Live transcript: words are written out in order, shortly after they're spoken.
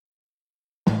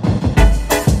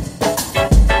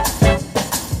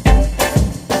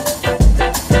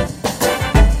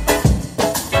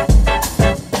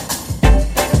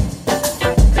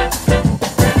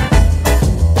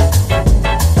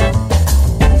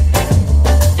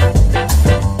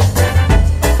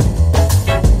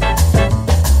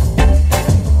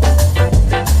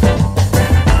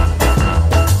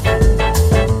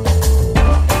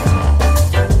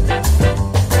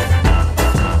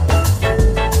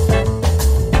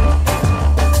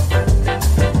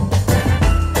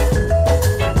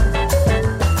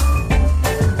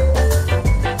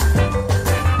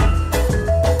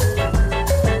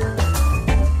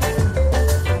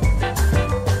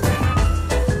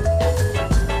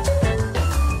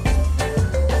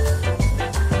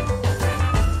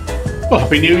Well,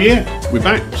 Happy New Year. We're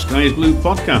back. Sky is Blue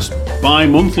podcast,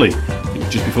 bi-monthly. It was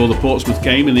just before the Portsmouth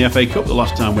game in the FA Cup the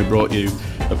last time we brought you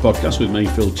a podcast with me,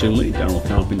 Phil Tooley, Darryl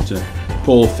Carpenter,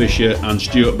 Paul Fisher and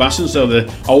Stuart Basson. So the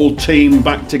old team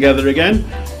back together again.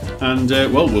 And,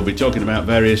 we'll be talking about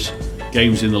various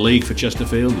games in the league for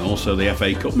Chesterfield and also the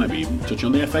FA Cup, maybe even touch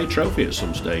on the FA Trophy at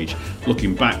some stage.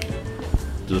 Looking back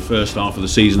to the first half of the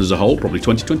season as a whole, probably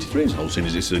 2023 as a whole, seeing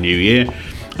as it's a new year,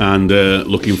 and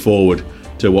looking forward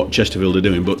to what Chesterfield are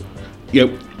doing. But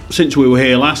since we were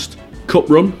here last, cup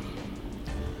run,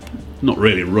 not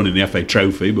really running the FA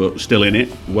Trophy, but still in it.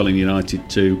 Welling United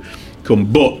to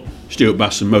come, but Stuart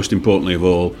Basson, most importantly of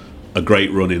all, a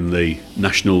great run in the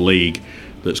National League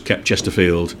that's kept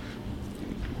Chesterfield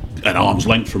at arm's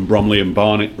length from Bromley and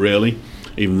Barnet, really,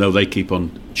 even though they keep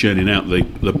on churning out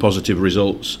the positive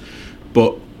results.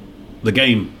 But the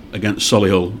game against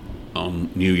Solihull on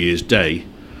New Year's Day,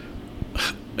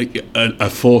 a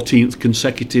 14th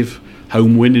consecutive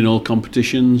home win in all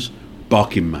competitions,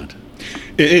 barking mad.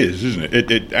 It is, isn't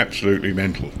it? It absolutely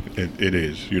mental. It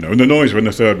is, and the noise when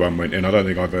the third one went in, I don't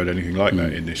think I've heard anything like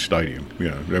that in this stadium.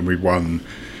 Then we won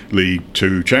League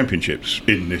Two championships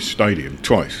in this stadium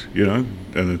twice,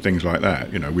 and things like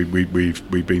that. We've been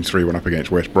 3-1 up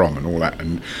against West Brom and all that,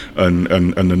 and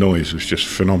the noise was just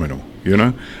phenomenal.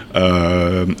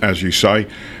 As you say,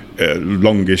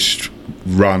 longest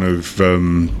run of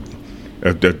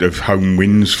home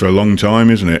wins for a long time,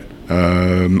 isn't it?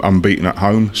 Unbeaten at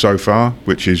home so far,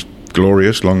 which is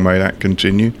glorious. Long may that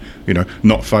continue.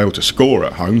 Not failed to score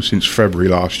at home since February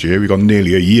last year. We've gone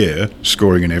nearly a year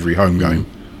scoring in every home game.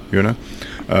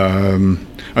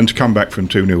 And to come back from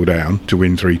 2-0 down to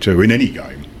win 3-2 in any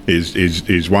game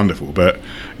is wonderful. But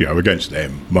against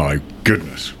them, my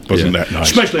goodness, wasn't that nice?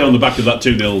 Especially on the back of that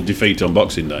 2-0 defeat on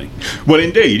Boxing Day. Well,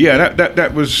 indeed,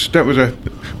 that was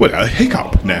a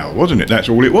hiccup now, wasn't it? That's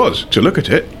all it was to look at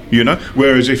it.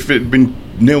 Whereas if it had been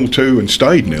 0-2 and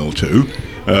stayed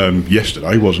 0-2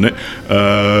 yesterday, wasn't it?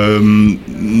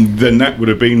 Then that would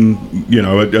have been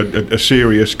a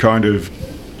serious kind of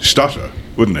stutter,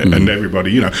 wouldn't it? And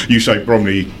everybody, you say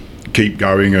Bromley keep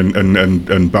going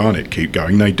and Barnet keep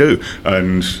going, they do,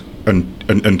 and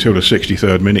until the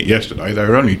 63rd minute yesterday, they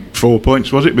were only 4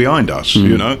 points, was it, behind us,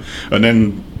 and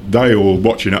then they all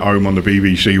watching at home on the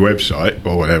BBC website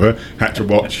or whatever had to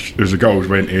watch as the goals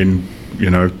went in,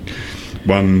 1-2,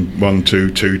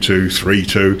 2-2,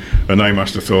 3-2, and they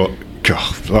must have thought,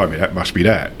 God, blimey, that must be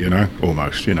that,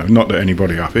 almost, not that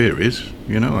anybody up here is,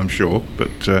 I'm sure, but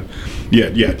to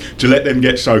let them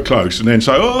get so close and then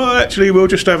say, actually, we'll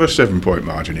just have a 7-point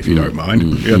margin if you don't mind,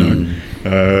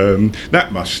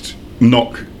 that must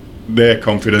knock their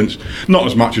confidence, not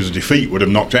as much as a defeat would have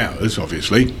knocked ours,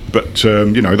 obviously, but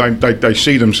they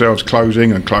see themselves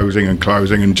closing and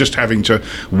just having to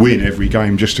win every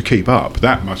game just to keep up.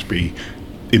 That must be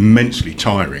immensely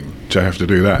tiring to have to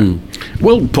do that.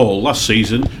 Well, Paul, last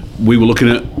season we were looking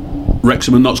at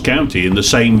Wrexham and Notts County in the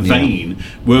same vein,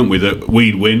 weren't we? That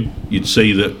we'd win. You'd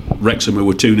see that Wrexham, who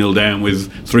were 2-0 down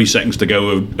with 3 seconds to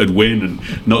go, had win,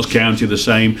 and Notts County the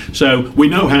same. So we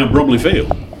know how Bromley feel.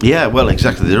 Yeah, well,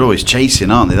 exactly. They're always chasing,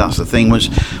 aren't they? That's the thing. Once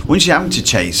you're having to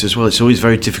chase as well, it's always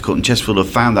very difficult. And Chesterfield have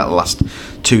found that the last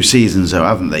 2 seasons, though,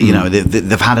 haven't they?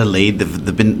 They've had a lead.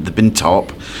 They've been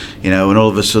top. And all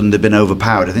of a sudden they've been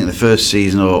overpowered. I think the first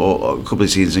season or a couple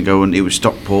of seasons ago, and it was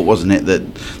Stockport, wasn't it,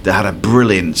 that they had a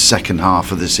brilliant second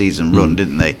half of the season run,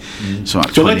 didn't they? So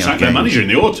they sacked their manager in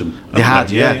the autumn. They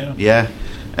had, yeah.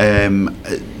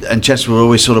 And Chesterfield were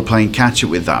always sort of playing catch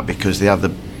up with that because they had the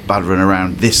bad run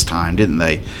around this time, didn't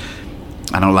they?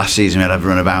 I know last season we had a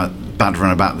bad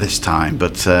run about this time,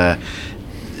 but so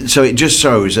it just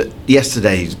shows that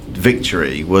yesterday's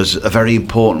victory was a very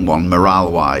important one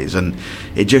morale-wise, and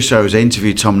it just shows. I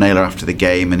interviewed Tom Naylor after the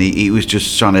game, and he was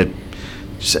just trying to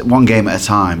one game at a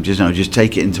time, just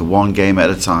take it into one game at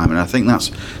a time, and I think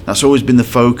that's always been the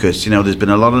focus. There's been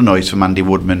a lot of noise from Andy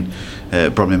Woodman,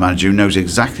 Bromley manager, who knows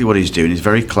exactly what he's doing. He's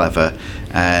very clever,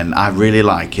 and I really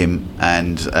like him,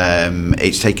 and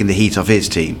it's taking the heat off his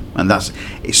team, and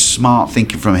it's smart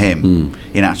thinking from him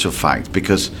in actual fact,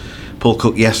 because Paul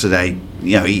Cook yesterday,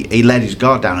 he let his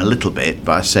guard down a little bit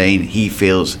by saying he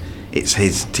feels it's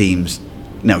his team's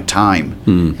time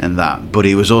and that, but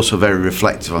he was also very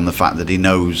reflective on the fact that he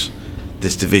knows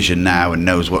this division now and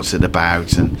knows what's it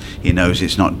about, and he knows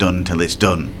it's not done until it's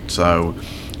done. So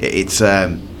it's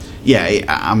I'm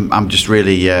just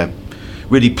really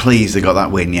pleased they got that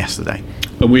win yesterday.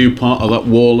 And were you part of that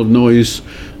wall of noise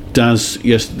Daz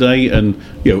yesterday, and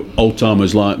old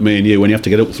timers like me and you, when you have to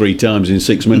get up 3 times in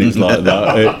 6 minutes like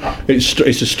that,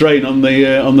 it's a strain on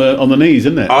the knees,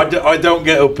 isn't it? I don't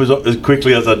get up as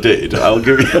quickly as I did. I'll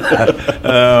give you,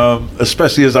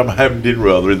 especially as I'm hemmed in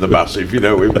rather in the massive.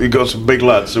 We've got some big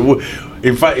lads. So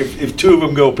in fact, if 2 of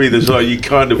them go up either side, you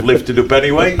kind of lift it up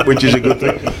anyway, which is a good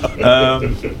thing.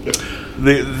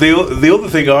 The other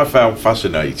thing I found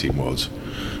fascinating was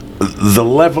the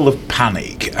level of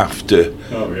panic after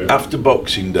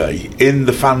Boxing Day in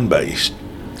the fan base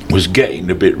was getting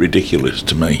a bit ridiculous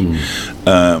to me.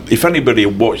 If anybody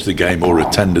had watched the game or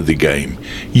attended the game,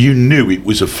 you knew it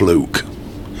was a fluke.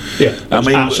 Yeah, at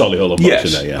Solihull on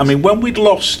Boxing Day. Yes. I mean, when we'd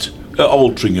lost at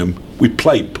Altrincham, we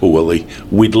played poorly,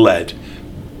 we'd led,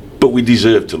 but we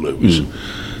deserved to lose.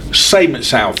 Same at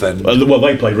Southend. Well,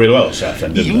 they played really well at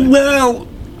Southend, didn't they? Well,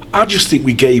 I just think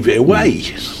we gave it away,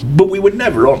 but we were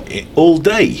never on it all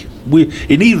day.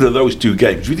 In either of those 2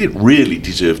 games, we didn't really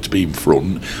deserve to be in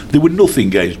front. There were nothing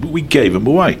games, but we gave them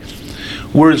away.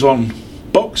 Whereas on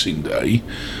Boxing Day,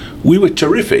 we were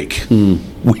terrific.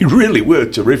 We really were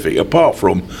terrific, apart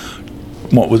from,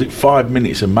 5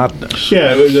 minutes of madness?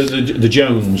 Yeah, the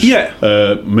Jones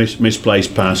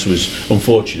misplaced pass was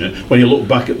unfortunate. When you look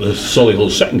back at the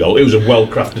Solihull second goal, it was a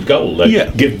well-crafted goal.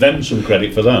 Give them some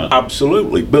credit for that.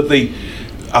 Absolutely. But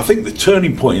I think the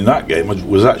turning point in that game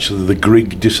was actually the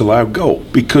Grigg disallowed goal,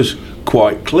 because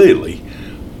quite clearly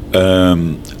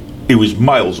it was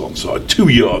miles onside, 2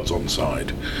 yards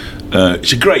onside.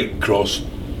 It's a great cross.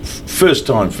 First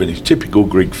time finish, typical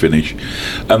Grigg finish,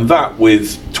 and that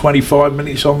with 25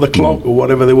 minutes on the clock or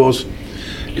whatever there was.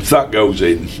 If that goes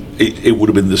in, it would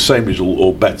have been the same result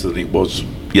or better than it was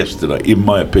yesterday, in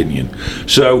my opinion.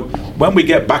 So when we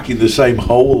get back in the same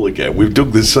hole again, we've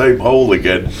dug the same hole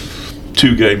again,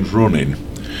 2 games running.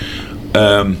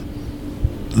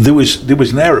 There was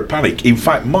an air of panic. In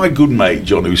fact, my good mate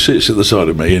John, who sits at the side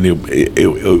of me, and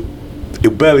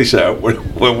he'll bear this out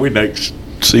when we next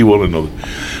see one another.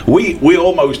 We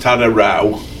almost had a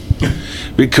row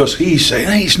because he's saying,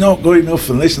 hey, it's not good enough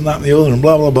and this and that and the other and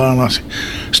blah blah blah, and I said,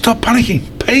 stop panicking,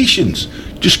 patience,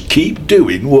 just keep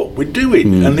doing what we're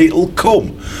doing and it'll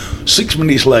come. 6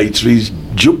 minutes later he's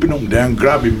jumping up and down,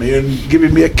 grabbing me and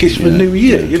giving me a kiss for New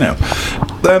Year,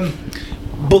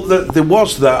 but there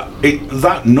was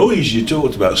that noise you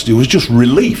talked about, Stu, was just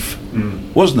relief,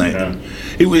 wasn't it? Yeah.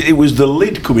 It was the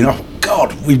lid coming off.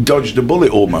 God, we've dodged a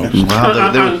bullet almost.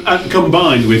 And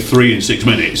combined with 3 in 6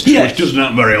 minutes, which doesn't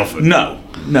happen very often. No.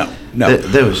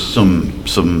 There was some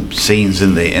scenes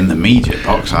in the media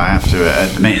box, I have to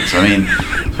admit. I mean,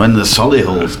 when the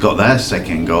Solihull's got their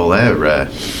second goal,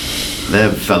 their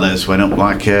fellas went up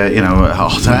like a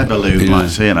hot air balloon,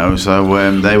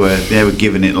 So they were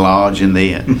giving it large in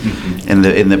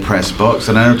the press box.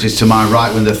 And I noticed to my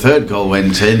right when the third goal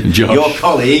went in, Josh, your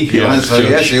colleague, he almost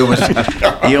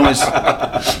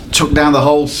took down the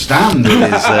whole stand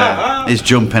with his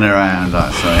jumping around.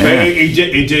 He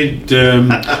did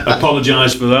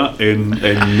apologise for that in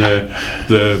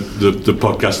the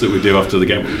podcast that we do after the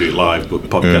game. We do it live, but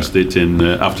podcast it in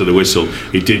after the whistle.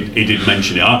 He did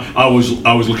mention it.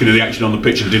 I was looking at the action on the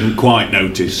pitch and didn't quite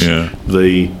notice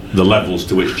the levels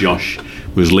to which Josh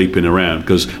was leaping around,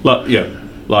 because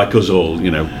like us all,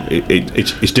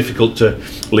 it's difficult to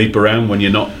leap around when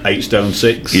you're not 8 stone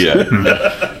 6. Yeah.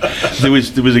 there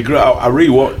was a great. I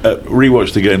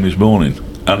rewatched the game this morning,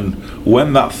 and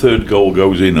when that third goal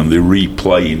goes in and they're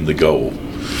replaying the goal,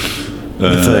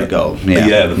 the third goal,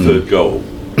 the third goal.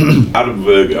 Adam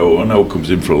Virgo, I know, comes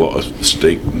in for a lot of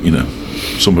stick,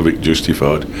 some of it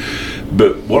justified.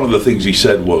 But one of the things he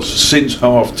said was, since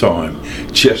half time,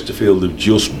 Chesterfield have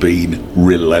just been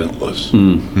relentless.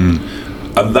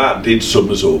 And that did sum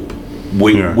us up.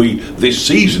 We this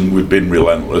season we've been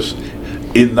relentless.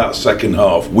 In that second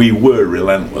half, we were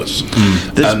relentless.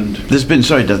 There's been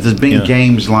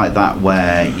games like that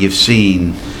where you've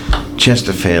seen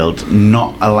Chesterfield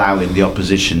not allowing the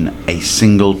opposition a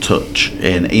single touch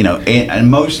and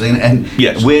mostly, and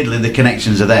weirdly the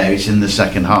connections are there. It's in the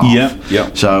second half.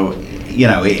 Yeah. So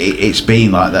it's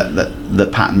been like that. The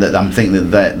pattern that I'm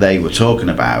thinking that they were talking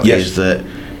about is that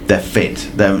they're fit.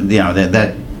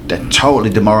 They're totally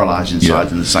demoralised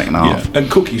inside in the second half. Yeah. And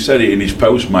Cookie said it in his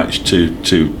post-match to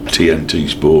TNT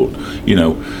Sport.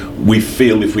 We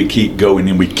feel if we keep going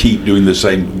and we keep doing the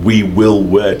same, we will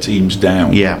wear teams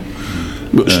down. Yeah.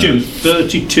 But Stu,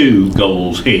 32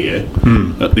 goals here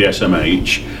at the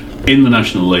SMH in the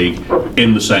National League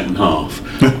in the second half.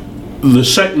 The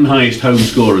second highest home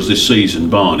scorers this season,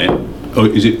 Barnet,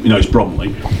 is it? It's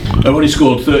Bromley. Have only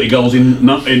scored 30 goals in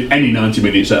any 90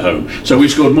 minutes at home. So we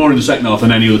scored more in the second half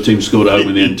than any other team scored at home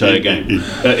in the entire game.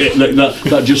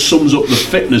 That just sums up the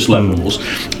fitness levels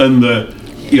and the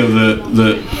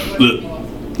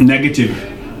negative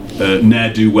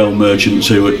ne'er-do-well merchants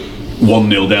who are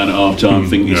 1-0 down at half-time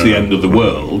think it's the end of the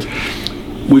world.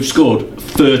 We've scored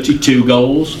 32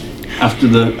 goals after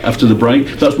the break.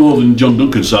 That's more than John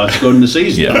Duncan's side scored in the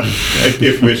season. Yeah.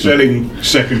 If we're selling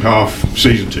second half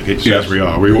season tickets, as we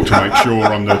are, we ought to make sure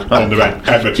on the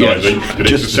advertising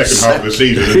that it's the second half of the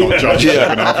season and not just the second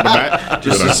half of the match.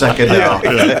 Just the second half.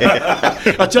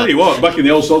 I tell you what, back in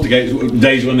the old Saltergate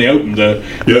days when they opened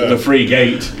the free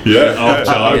gate at half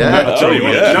time, I tell you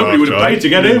what, nobody would have paid to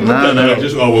get in, would they?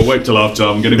 Just we'll wait till half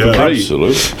time and get in for free.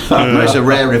 Absolutely. It's a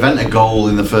rare event, a goal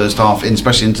in the first half,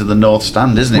 especially into the north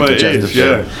stand, isn't it? Well, for it is,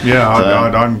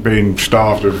 Chesterfield? I'm being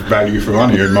starved of value for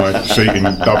money in my seat in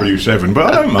W7,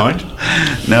 but I don't mind.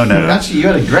 No. Actually, you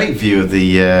had a great view of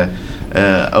the.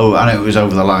 I know it was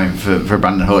over the line for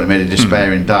Brandon Holt. He made a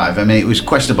despairing dive. I mean, it was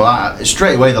questionable.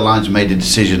 Straight away, the linesman made a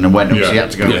decision and went up, so you had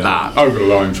to go with that. Over the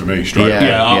line for me, straight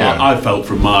away. I felt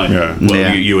from mine.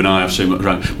 You and I have seen much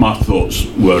around. My thoughts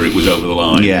were it was over the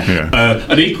line.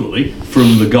 And equally,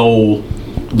 from the goal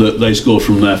that they scored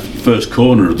from their first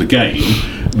corner of the game,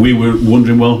 we were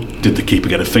wondering, well, did the keeper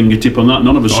get a fingertip on that?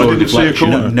 None of us saw a deflection.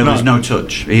 No, there's no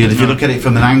touch. If you look at it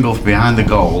from an angle behind the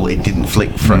goal, it didn't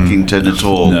flick Frankington at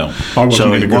all. No.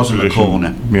 So it wasn't a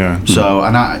corner. Yeah. So,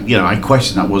 and I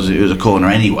question that it was a corner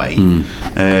anyway,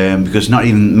 because not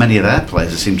even many of their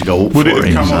players seemed to go up Would for it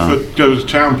it. have come off there was a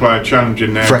town player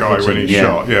challenging their guy when he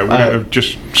shot? Yeah, would it have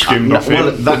just skimmed off him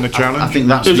in the challenge? I think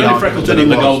that's There was the only argument Freckleton that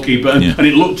and the it was. goalkeeper, and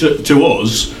it looked to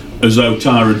us as though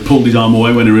Tyre had pulled his arm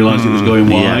away when he realised it was going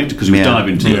wide because he was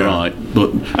diving to the right.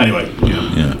 But anyway,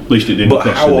 at least it didn't But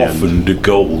cost how in the often end. do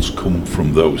goals come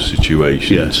from those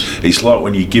situations? Yes. It's like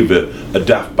when you give a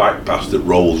daft back pass that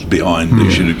rolls behind. A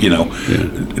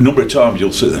number of times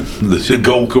you'll see there's a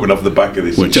goal coming off the back of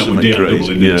this. Well, it's something double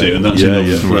crazy. didn't it? And that's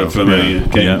enough for me,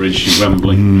 Cambridge,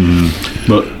 Wembley.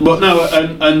 But no,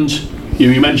 and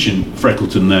you mentioned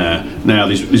Freckleton there. Now,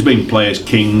 there's been players,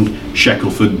 King,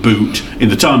 Shackelford, Boot, in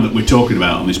the time that we're talking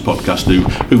about on this podcast,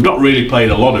 who've not really played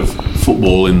a lot of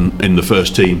football in the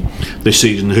first team this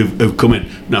season, who've come in.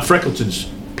 Now,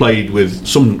 Freckleton's played with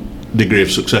some degree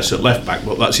of success at left back,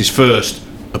 but that's his first,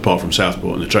 apart from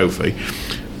Southport and the trophy,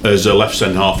 as a left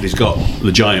centre half, and he's got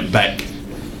the giant Beck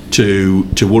to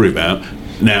worry about.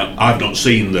 Now, I've not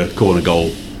seen the corner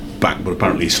goal back, but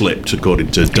apparently he slipped,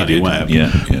 according to Danny Webb.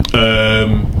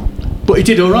 But he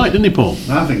did all right, didn't he, Paul?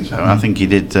 I think so. I think he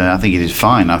did. I think he did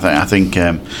fine. I think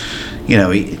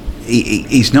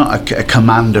he's not a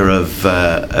commander of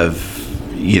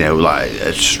like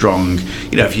a strong.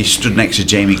 If you stood next to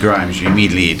Jamie Grimes, you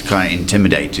immediately kind of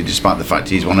intimidated, despite the fact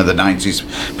he's one of the nicest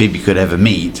people you could ever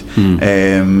meet.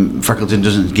 Freckleton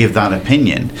doesn't give that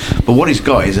opinion, but what he's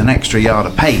got is an extra yard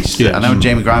of pace. I know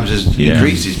Jamie Grimes has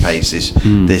increased his paces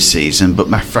this season, but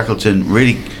Freckleton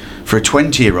really, for a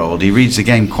 20-year-old, he reads the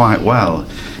game quite well.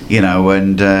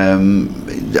 And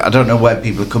I don't know where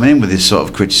people are coming in with this sort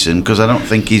of criticism, because I don't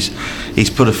think he's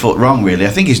put a foot wrong, really. I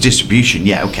think his distribution,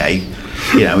 okay.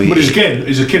 But he's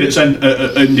a kid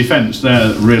in defence.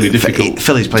 They're really difficult.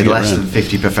 Philly's played less than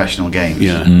 50 professional games. Do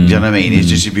you know what I mean? His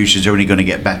distribution's only going to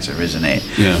get better, isn't it?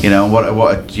 What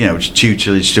a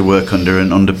tutelage to work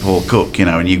under Paul Cook.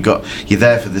 And you're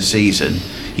there for the season.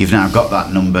 You've now got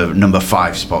that number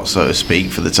 5 spot, so to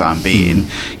speak, for the time being.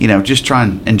 Just try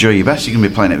and enjoy your best. You're going to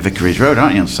be playing at Vicarage Road,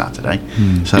 aren't you, on Saturday?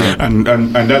 So and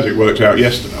as it worked out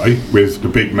yesterday, with the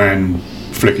big man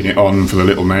flicking it on for the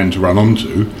little man to run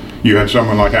onto, you had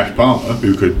someone like Ash Palmer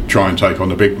who could try and take on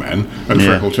the big man, and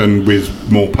Freckleton,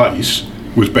 with more pace,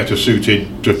 was better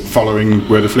suited to following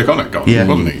where the flick on it got,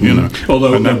 wasn't he?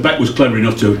 Although Beck was clever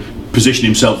enough to position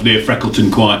himself near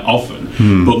Freckleton quite often,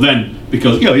 but then,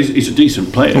 because he's a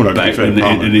decent player, Beck,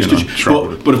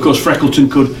 but of course Freckleton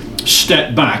could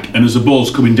step back and, as the ball's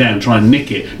coming down, try and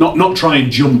nick it, not try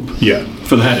and jump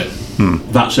for the header.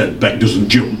 That said, Beck doesn't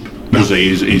jump, does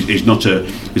he?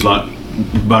 He's like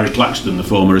Barry Claxton, the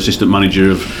former assistant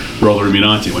manager of Rotherham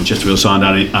United, when Chesterfield signed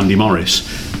Andy Morris.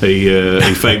 He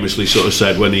famously sort of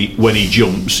said, when he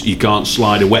jumps, you can't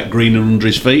slide a wet green under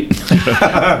his feet.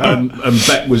 and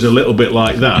Beck was a little bit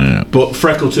like that. But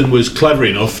Freckleton was clever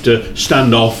enough to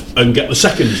stand off and get the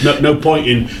seconds. No point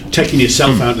in taking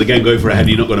yourself out of the game, going for a header,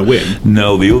 you're not going to win.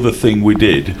 No, the other thing we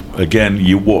did, again,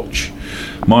 you watch.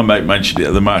 My mate mentioned it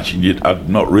at the match, and I'd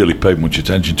not really paid much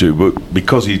attention to it, but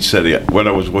because he'd said it, when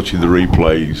I was watching the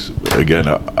replays again,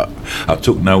 I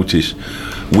took notice.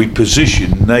 We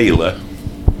positioned Naylor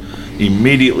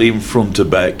immediately in front of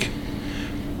Beck,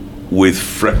 with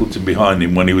Freckleton behind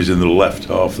him when he was in the left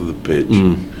half of the pitch.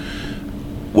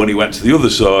 When he went to the other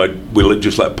side, we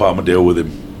just let Palmer deal with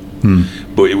him.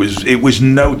 But it was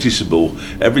noticeable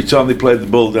every time they played the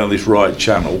ball down this right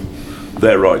channel,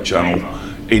 their right channel,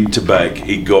 into Beck,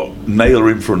 he got Naylor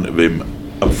in front of him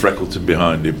and Freckleton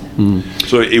behind him.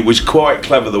 So it was quite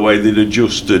clever the way they'd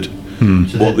adjusted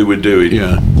what they were doing.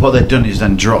 What they've done is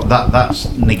then drop that's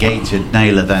negated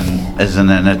Naylor then as an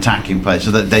attacking player.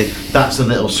 So that's the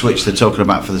little switch they're talking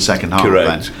about for the second half.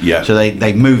 Correct. Then. Yeah. So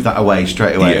they moved that away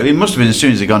straight away. Yeah. It must have been as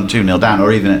soon as they gone 2-0 down,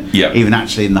 or even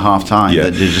actually in the half time. Yeah.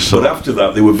 But after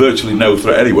that, they were virtually no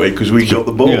threat anyway because we got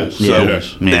the ball. Yes. So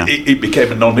it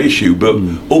became a non-issue. But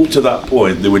up to that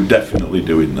point, they were definitely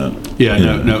doing that.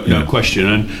 No question.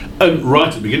 And right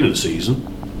at the beginning of the season,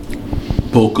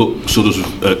 Paul Cook sort of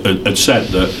had said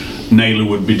that Naylor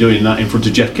would be doing that in front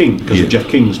of Jeff King because of Jeff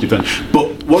King's defence.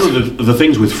 But one of the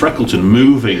things with Freckleton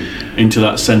moving into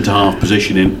that centre half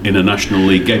position in a National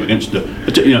League game against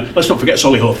let's not forget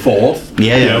Solihull fourth.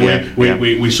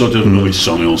 We sort of it's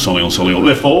Solihull.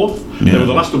 They're fourth. They were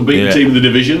the last unbeaten team in the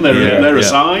division. They're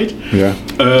aside.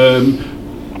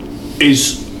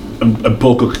 And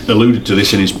Paul Cook alluded to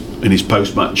this in his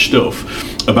post-match stuff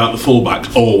about the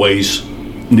fullbacks always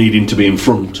needing to be in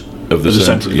front of the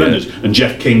central defenders, and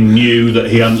Jeff King knew that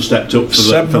he hadn't stepped up for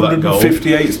that goal.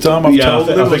 758th time I've told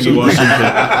him. I think he was.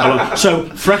 So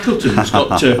Freckleton's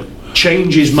got to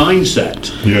change his mindset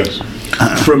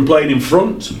from playing in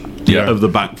front of the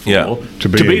back four to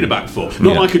be the back four.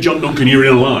 Not like a John Duncan, you're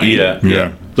in a line.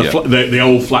 The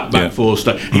old flat back four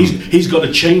stuff. He's got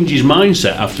to change his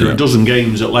mindset after a dozen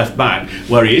games at left back,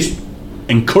 where he is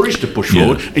encouraged to push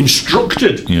forward,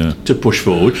 instructed to push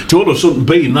forward, to all of a sudden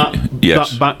be in that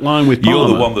back line with Palmer. You're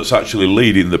the one that's actually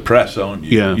leading the press, aren't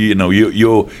you? You know,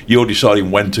 you're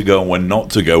deciding when to go and when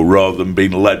not to go, rather than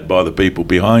being led by the people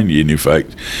behind you, in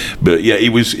effect. But he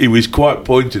was quite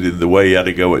pointed in the way he had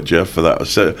to go at Jeff for that.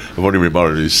 I've only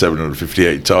reminded him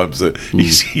 758 times that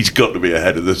he's got to be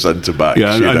ahead of the centre back.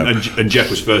 And Jeff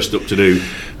was first up to do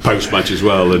post-match as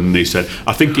well, and he said,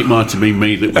 I think it might have been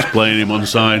me that was playing him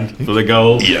onside for the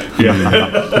goal.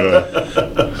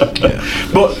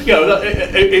 But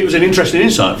it was an interesting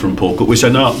insight from Paul Cook. We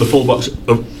said, no, the fullbacks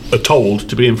are told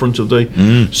to be in front of the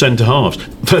centre halves.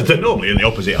 They're normally in the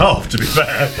opposite half, to be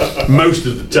fair, most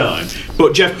of the time.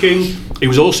 But Jeff King, he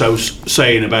was also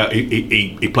saying about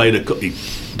he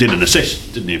did an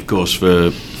assist, didn't he? Of course,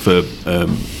 for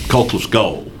Colclough's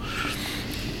goal.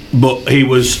 But he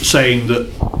was saying that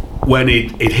when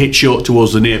it hit short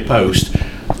towards the near post,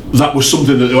 that was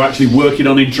something that they were actually working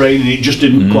on in training. It just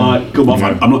didn't quite come off.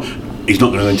 He's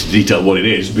not going to go into detail what it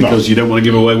is because you don't want to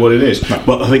give away what it is.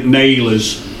 But I think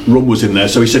Naylor's run was in there,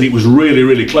 so he said it was really,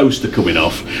 really close to coming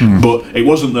off. But it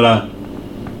wasn't that I,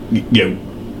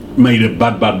 made a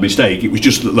bad mistake. It was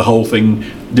just that the whole thing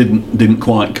didn't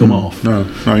quite come off. No,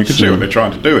 you can see what they're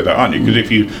trying to do with that, aren't you? Because if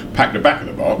you pack the back of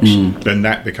the box, then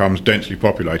that becomes densely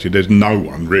populated. There's no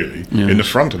one really in the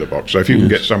front of the box. So if you can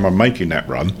get someone making that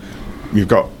run, you've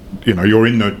got, you're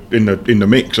in the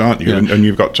mix, aren't you? And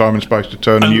you've got time and space to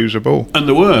turn and use the ball. And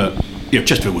there were.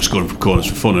 Chesterfield was scoring from corners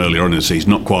for fun earlier on in the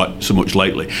season, not quite so much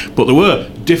lately. But there were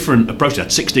different approaches. They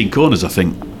had 16 corners, I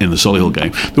think, in the Solihull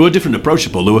game. There were different approaches,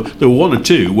 Paul. There were one or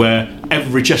two where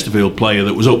every Chesterfield player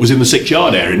that was up was in the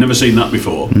 6-yard area. Never seen that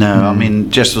before. No, I mean,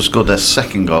 Chesterfield scored their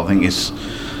second goal, I think it's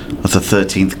the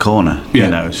 13th corner.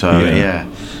 It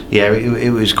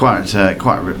was quite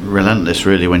relentless,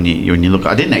 really, when you look.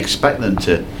 I didn't expect them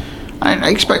to.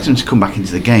 I expect him to come back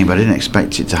into the game, but I didn't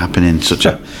expect it to happen in such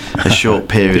a short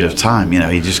period of time.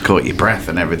 He just caught your breath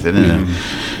and everything, and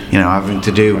having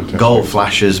to do goal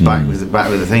flashes back with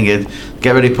the thing.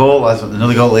 Get ready, Paul. That's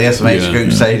another goal here. Some H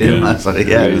Group Stadium.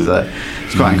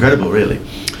 It's quite incredible, really.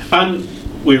 And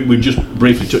we just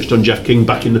briefly touched on Jeff King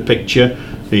back in the picture.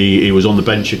 He was on the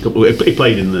bench he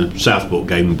played in the Southport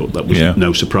game, but that was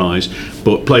no surprise.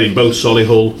 But played in both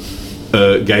Solihull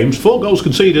games. 4 goals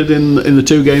conceded in the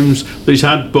 2 games that he's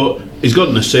had, but he's got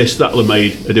an assist. That'll have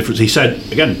made a difference. He said,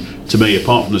 again, to me,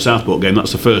 apart from the Southport game,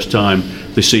 that's the first time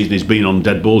this season he's been on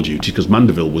dead ball duty, because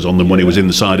Mandeville was on them when he was in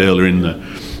the side earlier in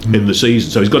the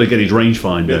season. So he's got to get his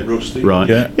rangefinder right.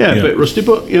 A bit rusty,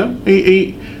 but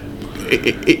he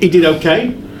did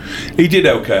okay. He did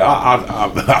okay.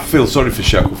 I feel sorry for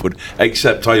Shackelford,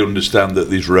 except I understand that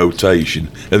there's rotation,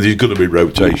 and there's going to be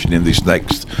rotation in this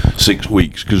next 6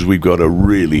 weeks because we've got a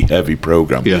really heavy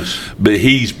programme. Yes. But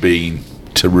he's been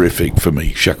terrific for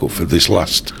me, Shackelford, this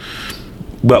last...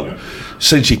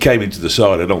 since he came into the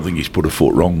side, I don't think he's put a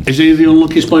foot wrong. Is he the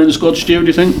unluckiest player in the squad, Stu, do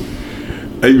you think?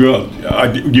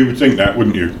 You would think that,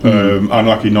 wouldn't you?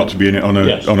 Unlucky not to be in it on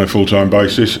a full-time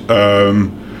basis.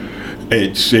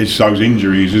 It's those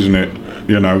injuries, isn't it?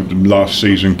 Last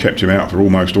season kept him out for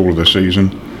almost all of the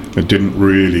season. It didn't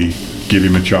really give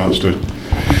him a chance to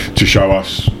show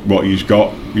us what he's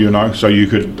got. So you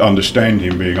could understand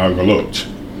him being overlooked.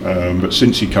 But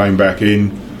since he came back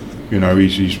in,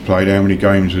 he's played, how many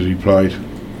games has he played?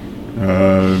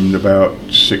 About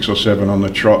 6 or 7 on the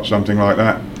trot, something like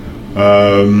that.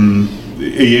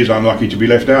 He is unlucky to be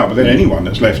left out, but then anyone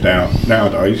that's left out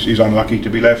nowadays is unlucky to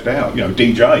be left out.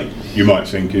 DJ, you might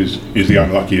think, is the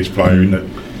unluckiest player in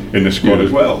the squad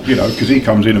as well. Because he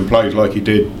comes in and plays like he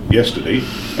did yesterday,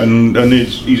 and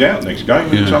he's out next game,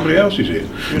 and somebody else is in.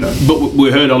 But we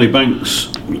heard Ollie Banks.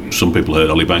 Some people heard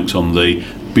Ollie Banks on the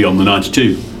Beyond the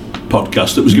 92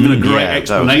 podcast that was given a great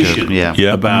explanation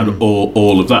about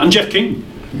all of that, and Jeff King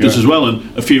does as well.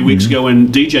 And a few weeks ago, when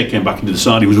DJ came back into the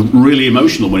side, he was really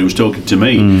emotional when he was talking to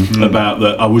me about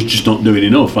that. I was just not doing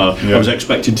enough. I was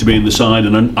expected to be in the side,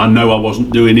 and I know I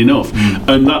wasn't doing enough.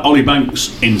 And that Ollie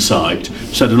Banks insight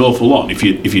said an awful lot. If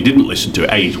you didn't listen to it,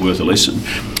 A, it's worth a listen,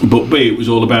 but B, it was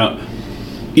all about,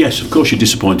 yes, of course you're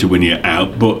disappointed when you're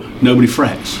out, but nobody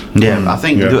frets. Yeah, I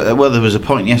think, there was a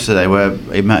point yesterday where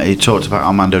he talked about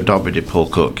Armando Dobby, did Paul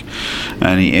Cook,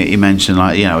 and he mentioned,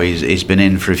 he's been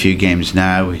in for a few games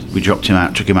now. We dropped him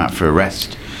out, took him out for a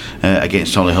rest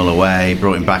against Solihull away,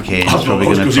 brought him back in. I thought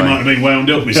because he might have been wound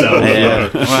up myself.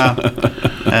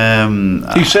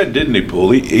 He said, didn't he,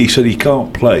 Paul? He said he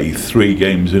can't play 3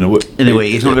 games in a week.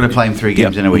 He's not going to play him 3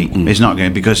 games in a week. He's not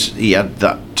going, because he had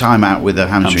that time out with a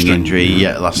hamstring injury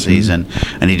last season,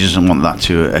 and he doesn't want that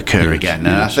to occur again.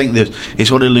 And I think that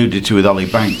it's what alluded to with Ollie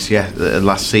Banks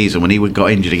last season when he got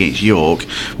injured against York.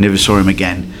 Never saw him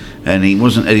again, and he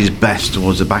wasn't at his best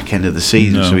towards the back end of the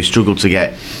season, so he struggled to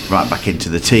get right back into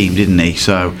the team, didn't he?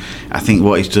 So I think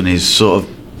what he's done is sort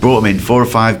of brought him in 4 or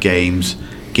 5 games,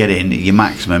 get in your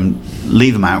maximum,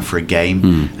 leave him out for a game,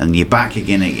 and you're back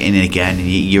again, and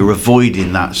you're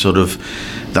avoiding that sort of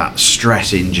that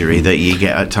stress injury that you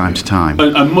get at time to time.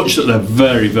 And much that they're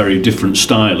very, very different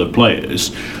style of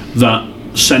players, that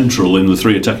central in the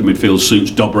 3 attacking midfield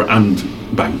suits Dobra and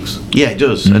Banks. Yeah, it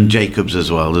does, and Jacobs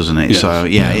as well, doesn't it? Yes. So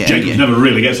Jacobs never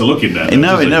really gets a look in there.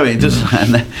 No, it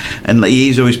doesn't. And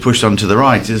he's always pushed onto the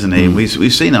right, isn't he?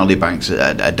 We've seen Ollie Banks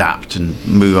adapt and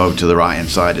move over to the right hand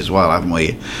side as well, haven't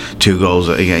we? 2 goals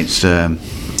against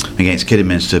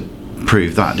Kidderminster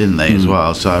proved that, didn't they, as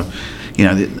well? So,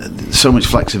 so much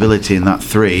flexibility in that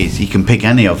 3. You can pick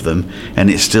any of them, and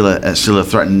it's still a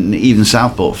threat. And even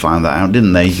Southport found that out,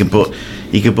 didn't they? You can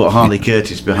put Harley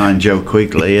Curtis behind Joe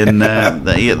Quigley, and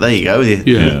there you go.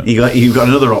 You've got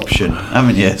another option,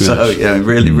 haven't you? Yes. So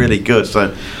really, really good.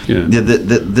 So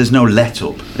there's no let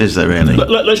up, is there really?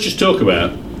 Let's just talk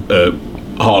about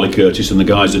Harley Curtis and the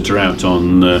guys that are out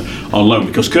on loan,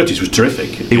 because Curtis was terrific.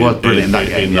 He was brilliant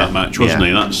in that match, wasn't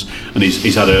he? And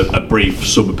he's had a brief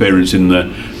sub appearance in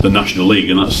the National League,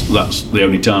 and that's the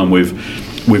only time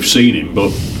we've seen him.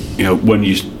 But when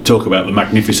you talk about the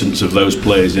magnificence of those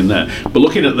players in there, but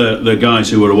looking at the guys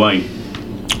who were away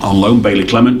on loan, Bailey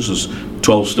Clements has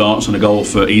 12 starts and a goal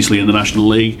for Eastleigh in the National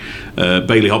League.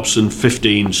 Bailey Hobson,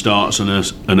 15 starts and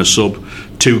a sub,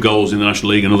 2 goals in the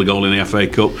National League, another goal in the FA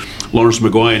Cup. Lawrence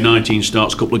Maguire, 19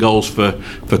 starts, a couple of goals for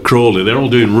Crawley. They're all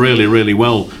doing really, really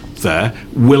well there.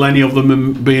 Will any of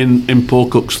them be in Paul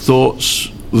Cook's thoughts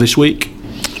this week?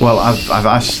 Well, I've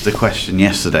asked the question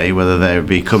yesterday whether they would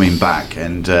be coming back,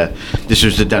 and this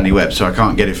was to Danny Webb, so I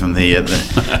can't get it from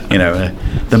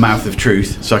the mouth of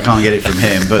truth, so I can't get it from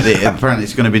him. But apparently,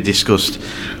 it's going to be discussed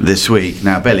this week.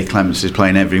 Now, Bailey Clements is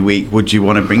playing every week. Would you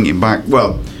want to bring him back?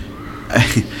 Well,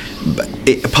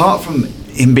 apart from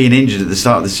him being injured at the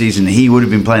start of the season, he would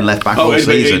have been playing left back all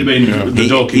season. And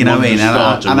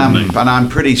I'm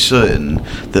pretty certain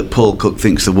that Paul Cook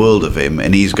thinks the world of him,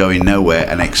 and he's going nowhere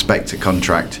and expects a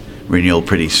contract renewal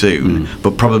pretty soon,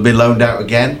 but probably loaned out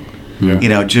again.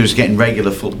 Just getting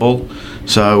regular football.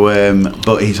 So,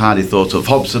 but he's highly thought of.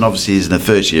 Hobson obviously is in the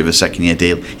first year of a second-year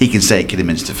deal. He can stay at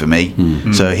Kidderminster for me.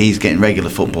 So he's getting regular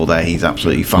football there. He's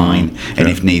absolutely fine. And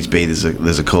if needs be,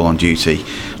 there's a call on duty.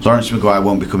 Lawrence Maguire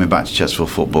won't be coming back to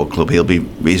Chesterfield Football Club.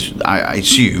 I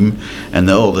assume, and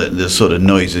all the sort of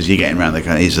noises you're getting around the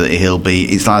country is that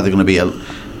it's either going to be a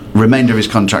remainder of his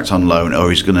contract on loan,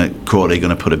 or Crawley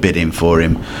going to put a bid in for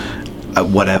him. At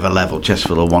whatever level,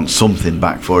 Chesterfield will want something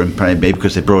back for him, probably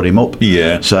because they brought him up.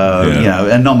 So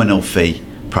a nominal fee,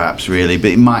 perhaps, really,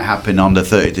 but it might happen on the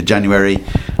 30th of January.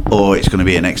 or it's going to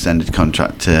be an extended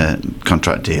contract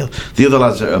deal. The other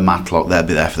lads that are Matlock, they'll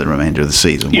be there for the remainder of the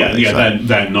season.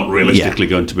 They're not realistically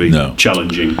going to be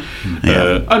challenging.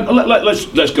 And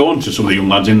let's go on to some of the young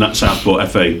lads in that Southport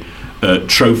FA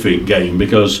Trophy game,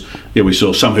 because we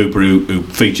saw Sam Hooper who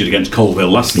featured against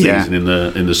Colville last season in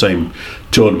the same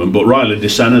tournament. But Riley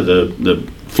DeSena, the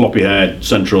floppy-haired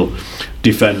central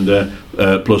defender,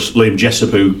 plus Liam Jessup,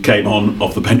 who came on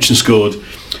off the bench and scored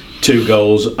 2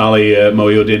 goals, Ali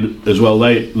Mohyuddin as well.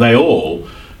 They all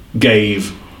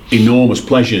gave enormous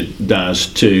pleasure, Daz,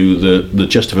 to the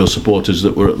Chesterfield supporters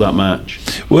that were at that match.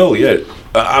 Well, yeah,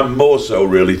 and more so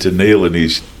really to Neil and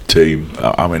his team.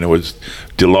 I mean, I was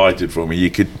delighted for me. You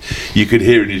could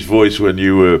hear in his voice when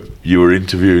you were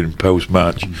interviewing post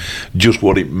match just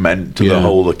what it meant to the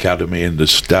whole academy and the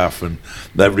staff and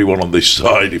everyone on this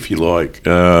side, if you like.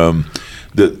 That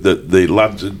the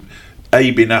lads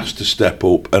had been asked to step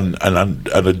up and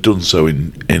had done so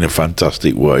in a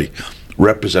fantastic way,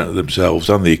 represented themselves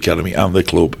and the academy and the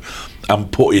club,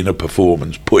 and put in a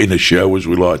performance, put in a show, as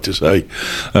we like to say,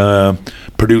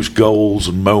 produce goals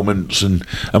and moments. And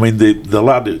I mean, the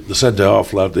lad, the centre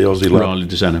half lad, the Aussie lad, Riley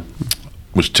DeSena,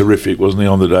 was terrific, wasn't he,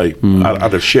 on the day?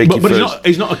 Had a shaky but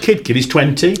he's not a kid, he's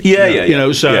 20.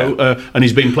 And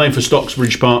he's been playing for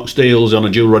Stocksbridge Park Steels on a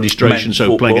dual registration, men's so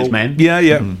football. playing against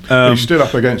men. He stood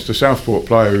up against a Southport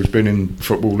player who's been in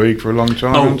Football League for a long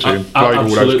time, hasn't he? Played all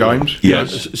those games.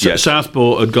 Yes.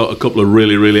 Southport had got a couple of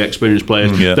really, really experienced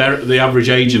players. The average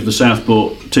age of the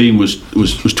Southport team was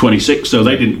 26, so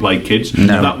they didn't play kids.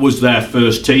 No. That was their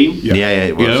first team.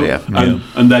 It was.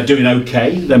 And they're doing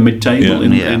okay. They're mid-table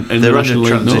in they're the under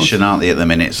transition, aren't they, at the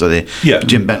minute? So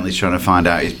Jim Bentley's trying to find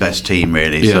out his best team,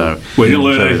 really. Yeah. So we didn't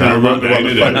learn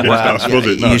anything about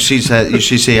that. You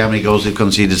should see how many goals they've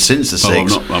conceded since the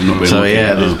 6. I'm not being so lucky,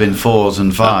 there's been 4s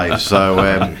and 5s. So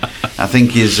I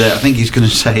think he's going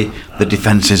to say the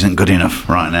defence isn't good enough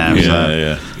right now.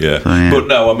 But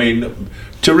no, I mean,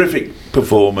 terrific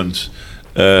performance.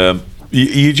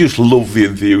 You just love the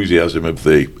enthusiasm of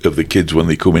the kids when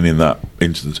they come in that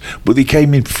instance. But they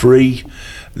came in free.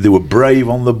 They were brave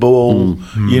on the ball.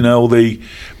 You know, they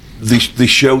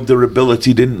showed their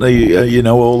ability, didn't they?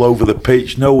 All over the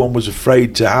pitch. No one was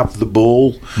afraid to have the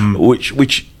ball,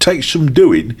 which takes some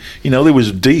doing. There was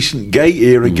a decent gate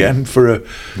here again for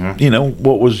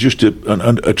what was just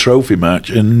a trophy match,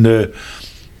 and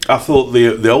I thought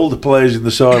the older players in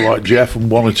the side, like Jeff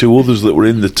and one or two others that were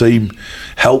in the team,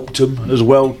 helped them as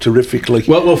well terrifically.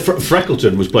 Well,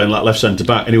 Freckleton was playing like left centre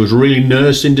back, and he was really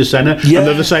nursing DeSena, and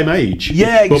they're the same age.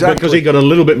 Yeah, exactly. But because he got a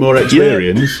little bit more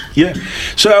experience. Yeah.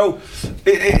 So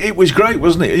it was great,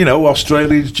 wasn't it?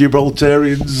 Australians,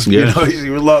 Gibraltarians. It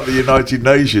was like the United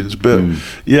Nations. But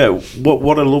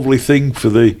what a lovely thing for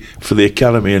the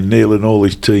academy and Neil and all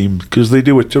his team, because they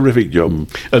do a terrific job.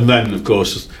 And then, of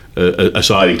course,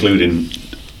 aside, including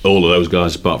all of those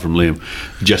guys apart from Liam,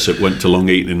 Jessup went to Long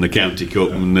Eaton in the County Cup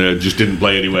and just didn't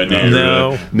play anywhere near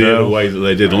the way that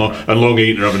they did. And Long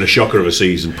Eaton are having a shocker of a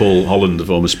season. Paul Holland, the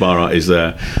former Sparrat, is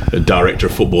their director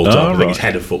of football. I think he's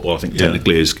head of football, I think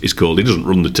technically is called. He doesn't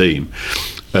run the team.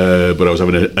 But I was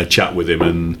having a chat with him,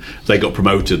 and they got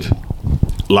promoted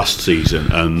last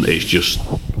season, and it's just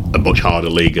a much harder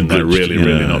league, and they're really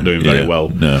not doing very well.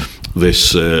 No. This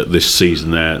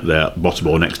season, they're bottom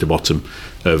or next to bottom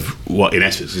of what in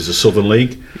essence is a Southern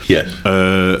League. Yes.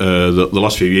 The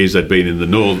last few years they'd been in the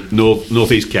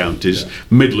northeast counties,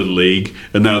 Midland League,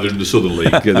 and now they're in the Southern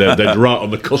League. they're right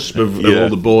on the cusp of all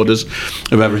the borders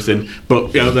of everything.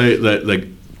 But the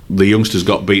youngsters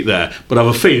got beat there. But I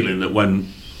have a feeling that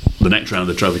when the next round of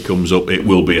the trophy comes up, it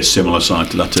will be a similar side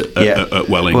to that at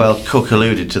Welling. Well, Cook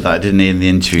alluded to that, didn't he, in the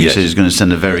interview? He said he's going to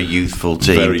send a very youthful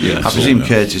team. I presume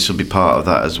Curtis will be part of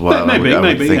that as well. Maybe, I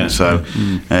would think so.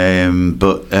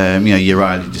 But your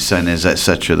Riley DeSenas,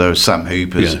 etc., those Sam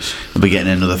Hoopers will be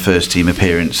getting another first team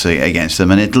appearance against them,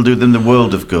 and it'll do them the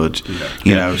world of good.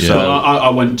 So I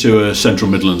went to a Central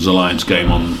Midlands Alliance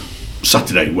game on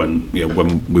Saturday when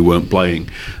we weren't playing.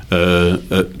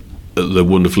 The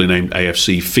wonderfully named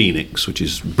AFC Phoenix, which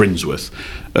is Brinsworth.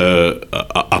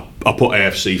 I put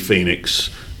AFC Phoenix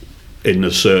in the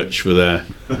search for their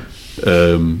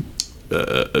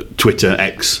Twitter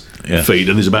X feed,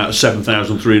 and there's about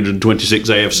 7,326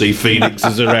 AFC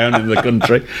Phoenixes around in the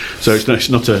country, so it's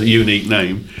not a unique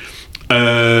name.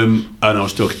 And I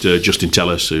was talking to Justin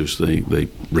Tellis, who's the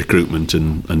recruitment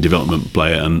and development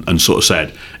player, and sort of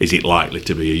said, is it likely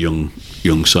to be a young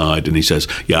side? And he says,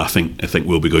 I think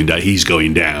we'll be going down. He's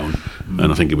going down,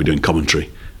 and I think he'll be doing commentary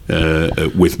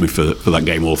with me for that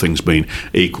game, all things being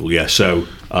equal. So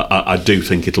I do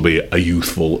think it'll be a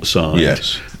youthful side.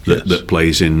 Yes. that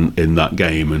plays in that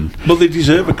game. And But they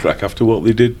deserve a crack after what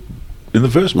they did in the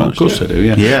first match. of course they do,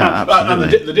 Yeah,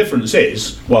 absolutely. And the difference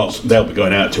is, whilst they'll be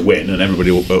going out to win and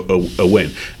everybody will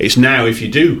win, it's now if you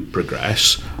do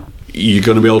progress, you're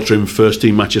going to be altering first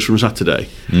team matches from Saturday.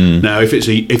 Now, if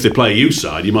they play a youth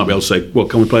side, you might be able to say, well,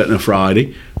 can we play it on a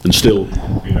Friday and still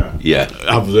have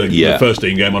the first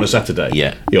team game on a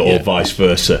Saturday? Or vice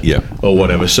versa, or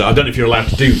whatever. So I don't know if you're allowed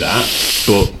to do that,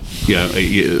 but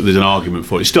there's an argument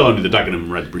for it. It's still only the Dagenham and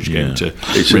Redbridge game to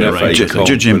rearrange.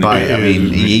 Judging by,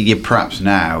 you perhaps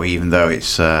now, even though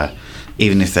it's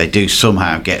even if they do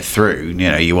somehow get through,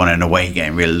 you want an away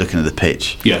game really looking at the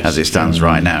pitch as it stands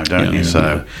right now, don't you?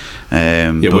 So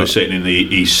we're sitting in the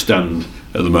east stand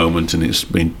at the moment, and it's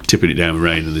been tipping it down with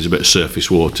rain, and there's a bit of surface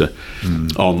water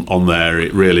on there.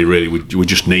 It really we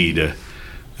just need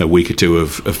a week or two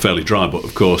of fairly dry. But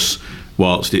of course,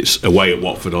 whilst it's away at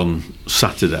Watford on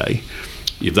Saturday,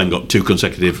 you've then got 2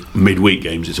 consecutive midweek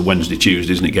games. It's a Wednesday,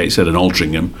 Tuesday, isn't it? Gateshead and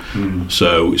Altrincham.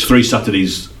 So it's 3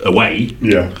 Saturdays away.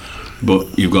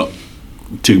 But you've got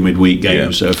 2 midweek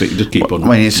games, so if it could just keep on.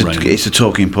 It's a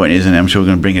talking point, isn't it? I'm sure we're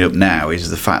going to bring it up now.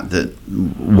 Is the fact that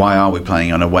why are we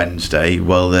playing on a Wednesday?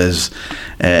 Well, there's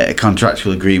a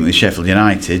contractual agreement with Sheffield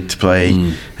United to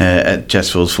play at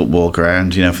Chesterfield's football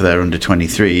ground, for their under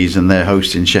 23s, and they're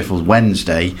hosting Sheffield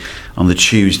Wednesday on the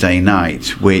Tuesday night,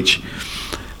 which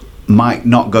might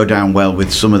not go down well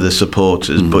with some of the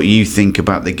supporters, but you think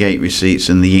about the gate receipts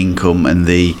and the income and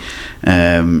the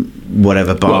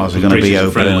whatever bars are going to be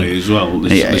open as well.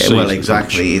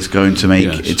 Exactly. It's going to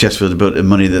make Chesterfield a bit of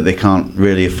money that they can't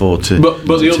really afford to. But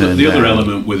the other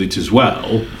element with it as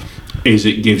well is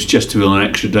it gives Chesterfield an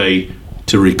extra day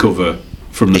to recover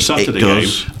from the Saturday game,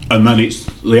 and then it's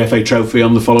the FA Trophy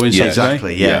on the following Saturday.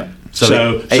 Exactly. Yeah.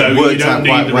 So you don't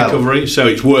need the recovery, so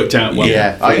it's worked out well.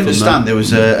 Yeah, I understand there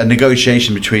was a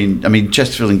negotiation between.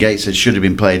 Chesterfield and Gateshead should have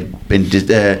been played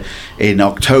in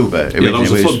October. That was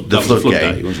the flood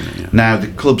game. Day, wasn't it? Yeah. Now the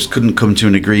clubs couldn't come to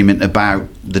an agreement about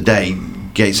the day.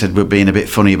 Gateshead were being a bit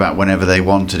funny about whenever they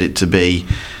wanted it to be.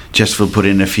 Chesterfield put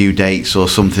in a few dates or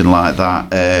something like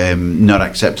that, not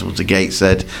acceptable to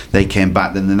Gateshead. They came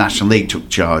back, then the National League took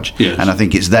charge, and I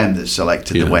think it's them that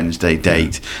selected the Wednesday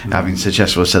date. Having said,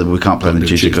 Chesterfield said we can't play on the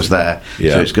Tuesday because they're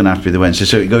so it's going to have to be the Wednesday.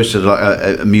 So it goes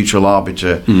to a mutual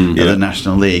arbiter of the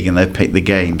National League, and they pick the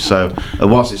game. So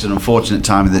whilst it's an unfortunate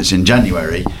time that it's in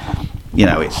January,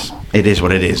 it is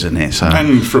what it is, isn't it? So.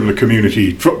 And from the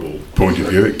community football point of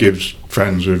view, it gives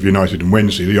fans of United and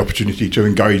Wednesday the opportunity to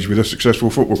engage with a successful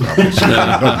football club.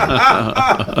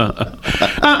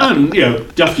 And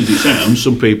daft as it sounds,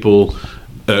 some people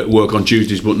work on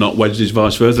Tuesdays but not Wednesdays,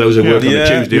 vice versa. Those who work on a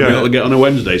Tuesday will be able to get on a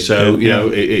Wednesday. So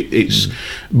it's.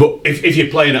 But if you're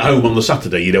playing at home on the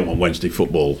Saturday, you don't want Wednesday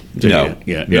football. Do you?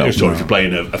 If you're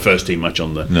playing a first team match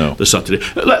on the Saturday.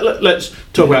 Let's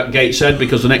talk about Gateshead,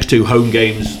 because the next 2 home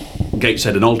games,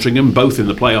 Gateshead and Altrincham, both in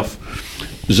the playoff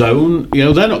zone.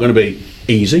 They're not going to be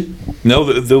easy. No,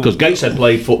 because Gateshead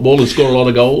play football and score a lot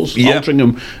of goals.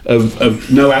 Altrincham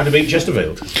know how to beat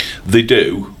Chesterfield. They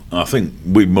do. I think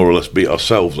we more or less beat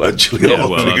ourselves actually. In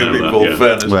all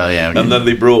fairness. And then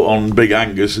they brought on Big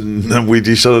Angus, and then we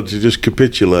decided to just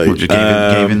capitulate. Well, just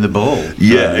gave him the ball.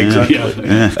 Yeah, exactly.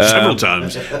 Several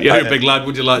times. You're a big lad.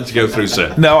 Would you like to go through,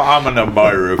 sir? No, I'm an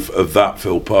admirer of that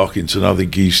Phil Parkinson. I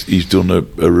think he's done a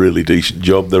really decent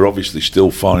job. They're obviously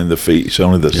still finding their feet. It's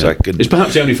only the second. It's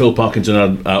perhaps the only Phil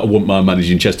Parkinson I wouldn't mind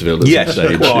managing Chesterfield at this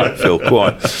stage. Quite, Phil,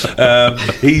 quite.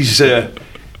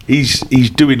 He's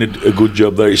doing a good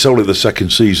job there. It's only the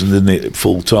second season, isn't it,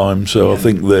 full time? So I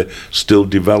think they're still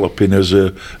developing as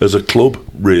a club,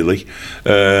 really.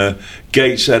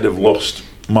 Gateshead have lost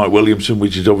Mike Williamson,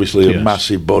 which is obviously a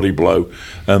massive body blow,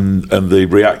 and they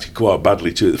reacted quite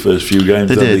badly to it the first few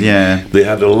games. They They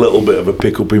had a little bit of a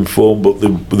pick up in form, but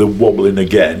they're wobbling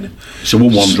again. So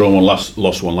won one, draw one, lost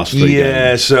one last 3 games.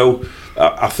 Yeah, so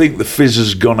I think the fizz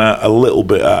has gone out a little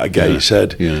bit out of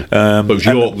Gateshead. But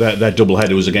York, their double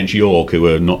header was against York, who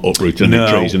were not uprooting the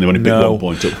trees, and they only picked 1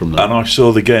 point up from that. And I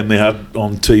saw the game they had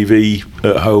on TV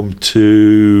at home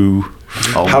to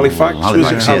Halifax.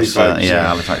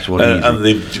 Halifax.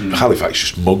 And Halifax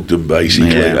just mugged them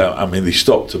basically. They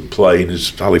stopped them playing as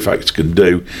Halifax can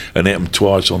do, and hit them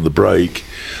twice on the break.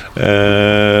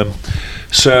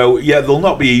 So there'll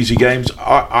not be easy games.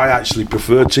 I actually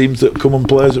prefer teams that come and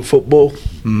play us at football,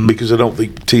 because I don't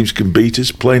think teams can beat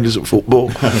us playing us at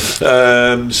football.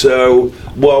 So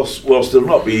whilst there'll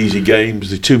not be easy games,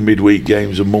 the 2 midweek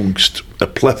games amongst a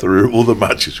plethora of other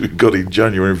matches we've got in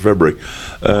January and February,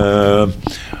 I'm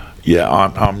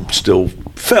still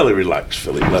fairly relaxed,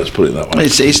 Philip. Let's put it that way.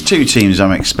 It's two teams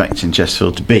I'm expecting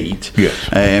Chesterfield to beat. Yes.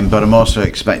 But I'm also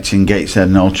expecting Gateshead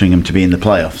and Altrincham to be in the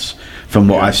playoffs. From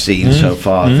what I've seen so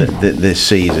far this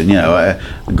season,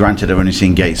 granted I've only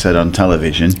seen Gateshead on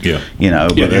television. Yeah.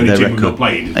 But the only their team we've record not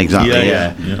played. exactly.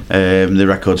 Yeah. The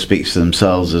record speaks for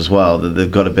themselves as well. That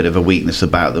they've got a bit of a weakness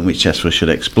about them, which Chesterfield should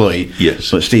exploit. Yes.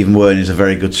 But Stephen Wern is a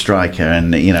very good striker,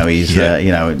 and he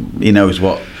knows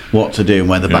what to do and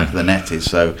where the back of the net is.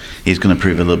 So he's going to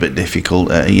prove a little bit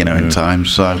difficult, in time.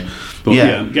 So. But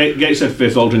Gateshead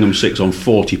 5th, Altrincham 6th on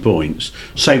 40 points.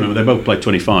 Same, they both played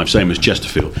 25, same as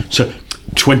Chesterfield. So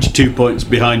 22 points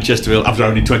behind Chesterfield after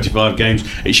only 25 games.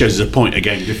 It shows there's a point a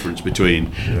game difference between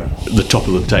the top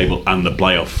of the table and the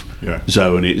playoff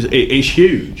zone. It's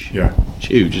huge. Yeah, it's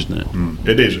huge, isn't it?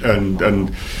 It is,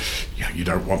 and you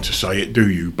don't want to say it, do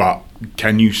you? But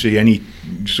can you see any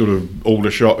sort of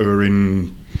Aldershot who are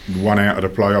in one out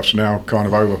of the playoffs now, kind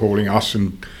of overhauling us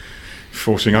and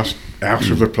forcing us out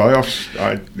of the playoffs?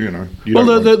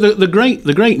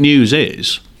 The great news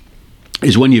is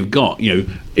when you've got,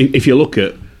 if you look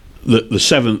at the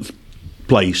seventh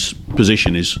place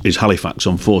position is Halifax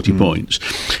on 40 points.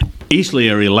 Eastleigh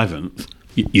are 11th.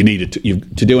 You need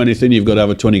to do anything. You've got to have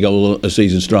a 20-goal a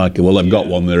season striker. Well, they've got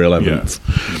one. They're 11th.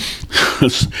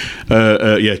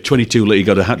 22. He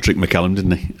got a hat trick, McCallum,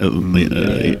 didn't he?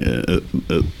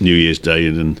 At New Year's Day,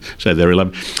 and say they're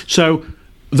 11th. So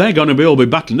they're going to all be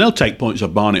battling. They'll take points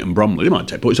off Barnet and Bromley. They might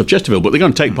take points off Chesterfield, but they're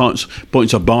going to take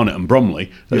points off Barnet and Bromley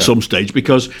at some stage,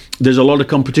 because there's a lot of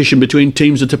competition between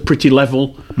teams that are pretty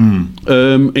level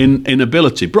in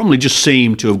ability. Bromley just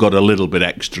seem to have got a little bit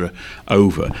extra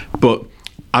over. But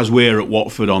as we're at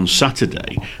Watford on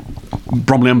Saturday,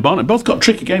 Bromley and Barnet both got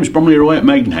tricky games. Bromley are away at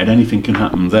Maidenhead. Anything can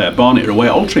happen there. Barnet are away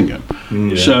at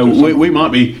Altrincham. So we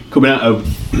might be coming out of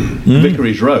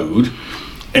Vicarage Road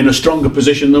in a stronger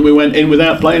position than we went in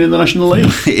without playing in the National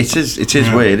League. It is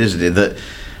weird, isn't it? That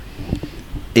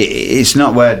it's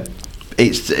not where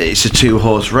it's a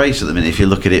 2-horse race at the minute. If you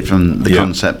look at it from the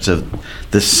concept of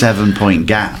the 7-point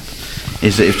gap,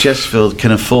 is that if Chesterfield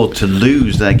can afford to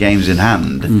lose their games in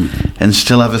hand and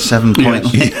still have a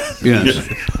 7-point lead.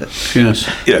 Yes.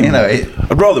 Yeah.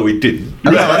 I'd rather we didn't.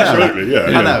 Absolutely.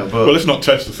 I know, but well, let's not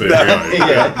test the theory.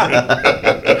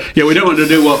 We don't want to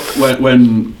do what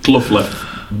when Clough left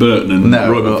Burton and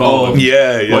Roy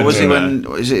McFarlane. What was it when?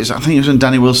 I think it was when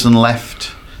Danny Wilson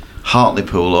left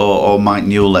Hartlepool or Mike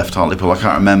Newell left Hartlepool. I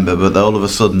can't remember, but all of a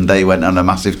sudden they went on a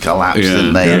massive collapse,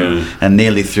 didn't they? And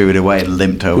nearly threw it away and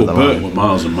limped over the line. Burton were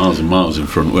miles and miles and miles in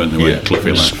front, weren't they? When Clough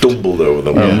left. Stumbled over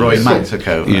the line. Roy Mack took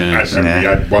over. We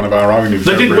had one of our own in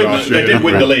February last year. They did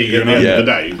win the league at the end of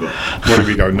the day. But what did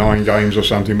we go, 9 games or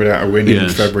something without a win in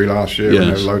February last year? And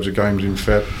there were loads of games in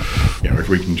Feb. If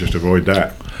we can just avoid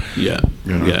that. Yeah.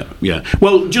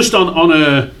 Well, just on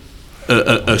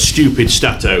a stupid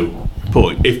stato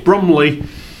point, if Bromley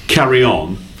carry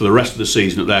on for the rest of the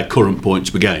season at their current points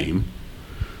per game,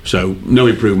 so no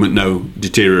improvement, no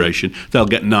deterioration, they'll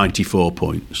get 94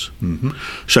 points.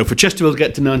 So for Chesterfield to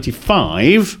get to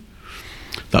 95,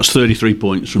 that's 33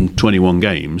 points from 21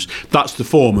 games. That's the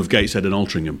form of Gateshead and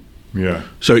Altrincham. Yeah.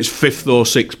 So it's 5th or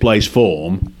 6th place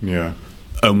form. Yeah.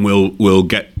 And we'll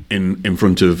get in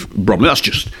front of Bromley.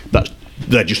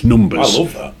 They're just numbers.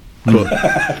 I love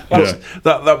that.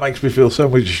 That makes me feel so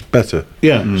much better.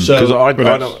 Yeah, because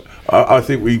I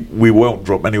think we won't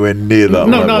drop anywhere near that.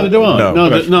 No, level. neither do I. No,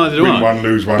 neither do I. Win one,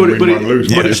 lose one, win one, lose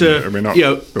one. But it's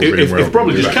if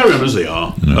Bromley just carry on as they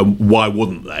are, why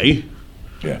wouldn't they?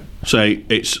 Yeah. Say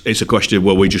it's a question of,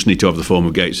 well, we just need to have the form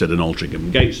of Gateshead and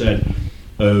Altrincham. Gateshead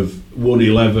have won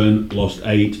 11, lost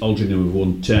 8. Altrincham have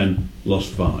won 10,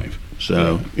 lost 5.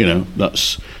 So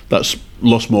that's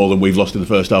lost more than we've lost in the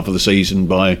first half of the season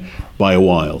by a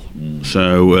while.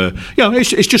 So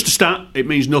it's just a stat. It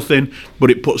means nothing, but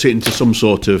it puts it into some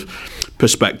sort of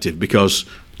perspective, because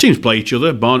teams play each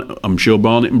other. I'm sure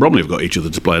Barnet and Bromley have got each other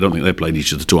to play. I don't think they've played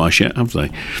each other twice yet, have they?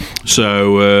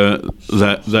 So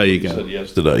there you go. Said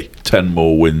yesterday 10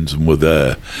 more wins and we're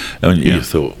there, and you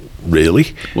thought,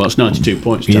 really? Well, it's 92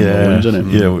 points, 10 more wins, isn't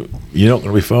it? Yeah, you're not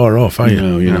going to be far off, are you?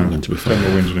 No, you're not going to be far. 10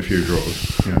 more wins and a few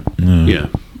draws.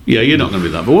 Yeah, you're not going to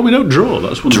be that. But when we don't draw,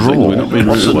 that's one of the things. We're not being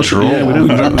What's a draw? Yeah, we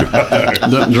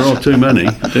don't draw too many,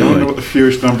 I do wonder we? what the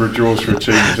fewest number of draws for a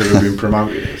team that have been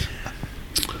promoted is.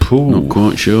 Not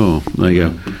quite sure. There you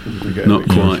go. Not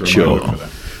quite sure.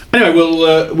 Anyway,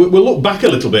 we'll look back a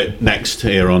little bit next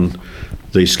here on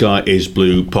the Sky is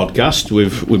Blue podcast.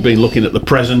 We've been looking at the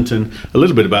present and a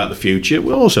little bit about the future.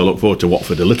 We'll also look forward to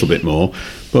Watford a little bit more,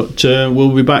 but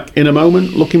we'll be back in a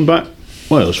moment, looking back,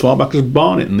 well, as far back as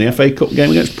Barnet in the FA Cup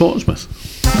game against Portsmouth.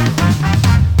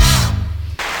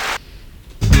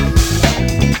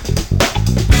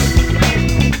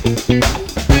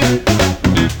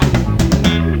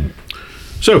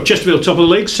 So Chesterfield top of the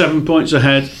league, 7 points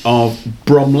ahead of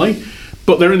Bromley,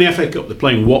 but they're in the FA Cup. They're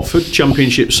playing Watford,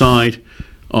 Championship side,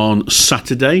 on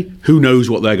Saturday. Who knows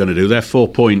what they're going to do? They're 4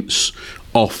 points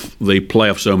off the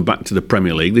playoff zone back to the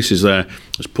Premier League. This is their,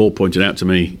 as Paul pointed out to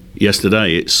me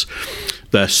yesterday, it's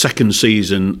their second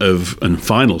season and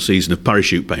final season of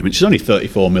parachute payments. It's only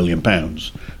 £34 million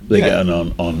they get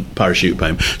on parachute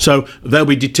payment. So they'll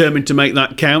be determined to make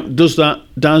that count. Does that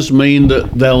mean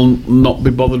that they'll not be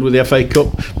bothered with the FA Cup?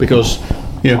 Because,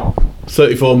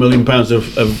 £34 million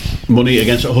of money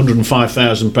against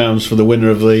 £105,000 for the winner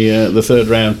of the third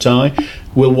round tie.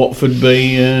 Will Watford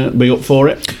be up for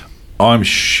it? I'm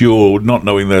sure, not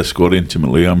knowing their squad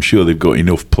intimately, I'm sure they've got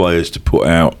enough players to put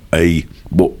out a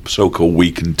so-called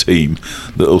weakened team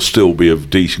that'll still be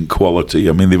of decent quality.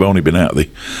 I mean, they've only been out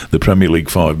the Premier League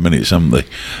 5 minutes, haven't they?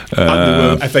 They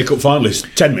were FA Cup finalists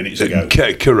 10 minutes ago.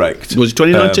 Correct. Was it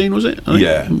 2019, was it?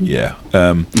 Yeah.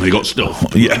 They got stuff.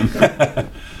 Yeah.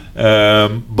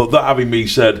 But that having been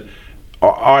said,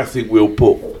 I think we'll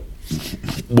put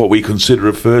what we consider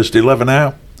a first 11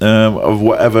 out. Of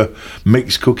whatever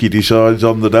mixed cookie decides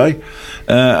on the day,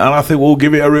 and I think we'll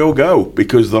give it a real go,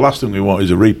 because the last thing we want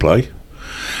is a replay.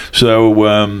 So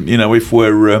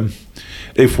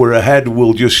if we're ahead,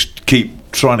 we'll just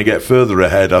keep trying to get further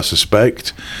ahead, I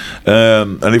suspect,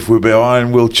 and if we're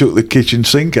behind, we'll chuck the kitchen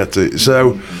sink at it.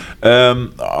 So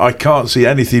I can't see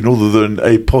anything other than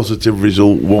a positive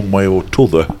result one way or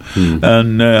t'other,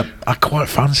 and I quite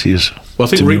fancy us. Well,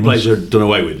 I think replays are done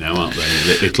away with now, aren't they?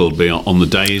 It'll be on the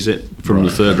day, is it, from the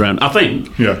third round? I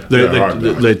think.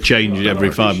 They change it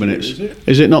every 5 minutes.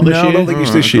 Is it not this year? I don't think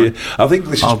it's this year. I think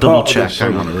this is part double check. of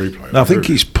Hang on a replay. I think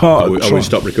it's part of. We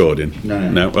stopped recording?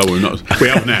 No. Well, we're not. We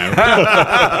have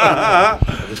now.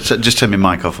 So just turn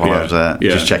my mic off while I was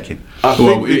just checking.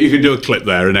 Well, you can do a clip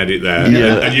there and edit there,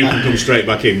 and you can come straight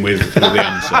back in with the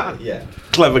answer.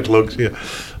 Clever clugs. Yeah.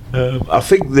 I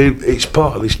think it's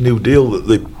part of this new deal that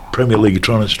the Premier League are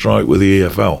trying to strike with the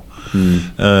EFL,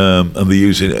 and they're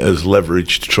using it as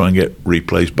leverage to try and get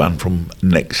replays banned from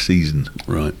next season.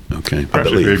 Right. Okay.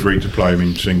 Perhaps if we agreed to play them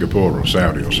in Singapore or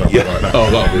Saudi or something like that.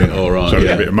 Oh, that'll be all right. So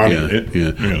a bit of money in it.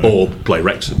 Yeah. Or play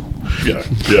Wrexham. Yeah.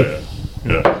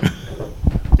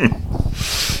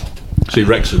 See,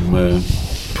 Wrexham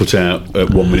put out at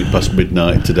 1 minute past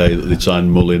midnight today that they'd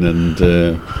signed Mullin and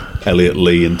Elliot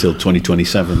Lee until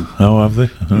 2027. Oh, have they?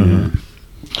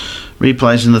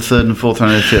 Replays in the third and fourth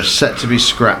round of the fifth set to be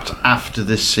scrapped after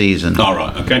this season. All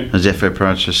right, okay. As the FA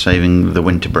prior saving the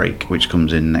winter break, which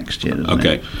comes in next year.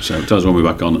 Okay, so tell us when we're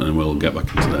back on, and we'll get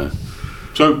back into there.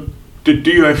 So, do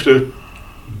you have to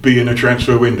be in a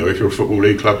transfer window if you're a Football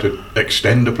League club to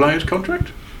extend a player's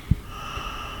contract?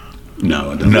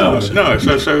 No, I don't know. No.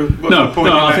 So what's the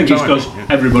point? I think it's because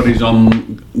everybody's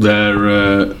on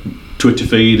their Twitter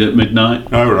feed at midnight.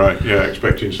 Oh right, yeah,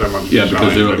 expecting someone to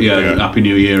because they're Happy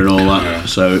New Year and all that,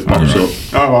 so it pops up.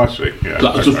 Oh, I see. Yeah,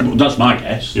 that's my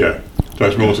guess. Yeah, so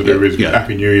it's more to do with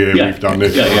Happy New Year. We've done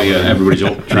this. Yeah. Everybody's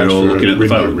up. They're all looking at the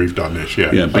phone. We've done this.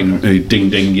 Ding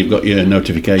ding. You've got your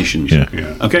notifications.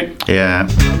 Yeah. Okay. Yeah.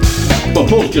 Well,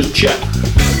 Paul's just checked.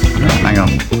 Hang on.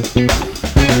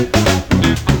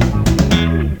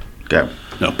 Go.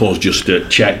 Now, Paul's just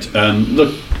checked, and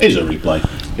look, is a replay.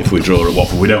 If we draw at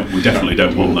Watford, we definitely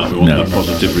don't want that. We want that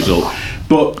positive result.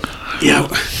 But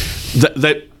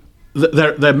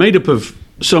they're made up of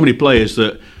so many players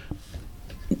that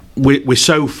we're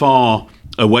so far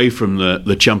away from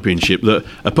the Championship that,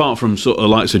 apart from sort of the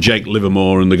likes of Jake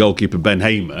Livermore and the goalkeeper Ben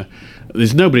Hamer,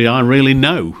 there's nobody I really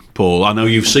know. Paul, I know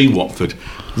you've seen Watford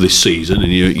this season, and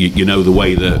you know the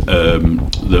way that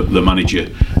the manager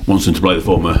wants them to play the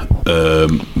former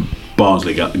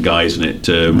Barnsley guy, isn't it?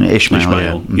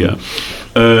 Ishmael. Yeah.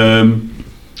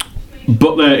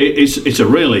 But it's a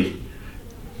really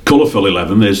colourful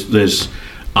 11. There's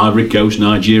Ivory Coast,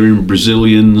 Nigerian,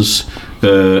 Brazilians,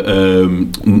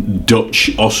 Dutch,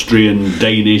 Austrian,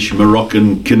 Danish,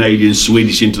 Moroccan, Canadian,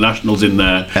 Swedish internationals in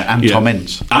there. And Tom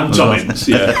Ince. And Tom Ince,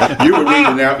 yeah. You were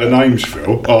reading out the names,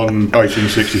 Phil, on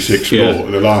 1866 Sport,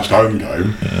 the last home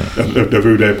game, of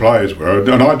who their players were,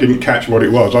 and I didn't catch what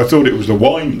it was. I thought it was the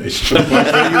wine list of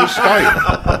where you were staying.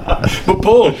 But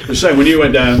Paul was saying, when you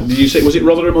went down, did you say, was it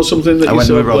Rotherham or something? That I went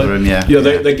to Rotherham, yeah. Yeah,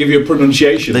 they give you a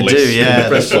pronunciation list. They do, yeah. In the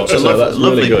press box, so that's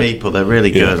lovely really people. They're really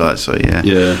good,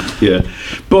 Yeah.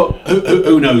 But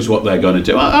who knows what they're going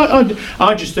to do?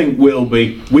 I just think we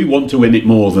want to win it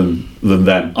more than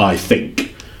them. I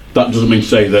think that doesn't mean to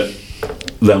say that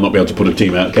they'll not be able to put a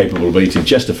team out capable of beating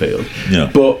Chesterfield. Yeah.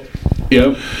 But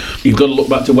You've got to look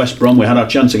back to West Brom. We had our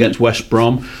chance against West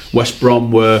Brom. West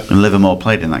Brom were... And Livermore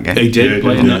played in that game. He did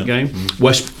play in that game.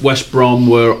 West Brom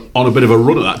were on a bit of a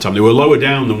run at that time. They were lower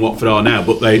down than Watford are now,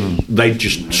 but they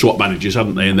just swapped managers,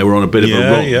 hadn't they? And they were on a bit of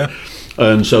a run. Yeah.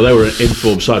 And so they were an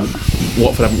informed side.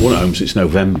 Watford haven't won at home since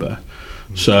November.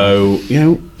 So,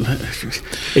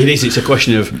 it's a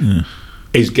question of...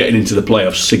 Is getting into the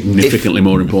playoffs significantly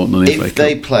more important than the FA Cup? If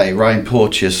they play Ryan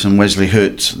Porteous and Wesley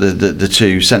Hood, the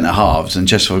two centre halves, and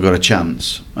Chesterfield got a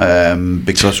chance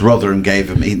because Rotherham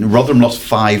Rotherham lost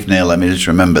 5-0. Let me just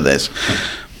remember this,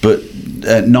 but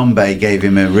Nombe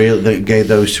gave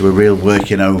those two a real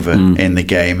working over in the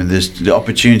game, and there's the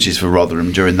opportunities for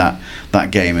Rotherham during that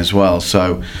game as well.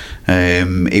 So.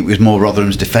 It was more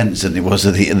Rotherham's defence than it was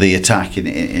the attack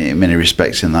in many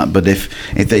respects in that. But if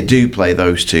they do play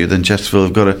those two, then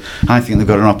Chesterfield I think they've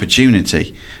got an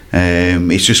opportunity.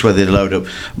 It's just whether they load up.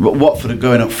 Watford are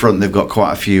going up front. They've got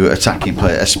quite a few attacking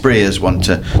players. Espria's one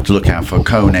to look out for.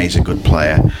 Kone's a good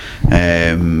player,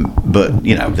 but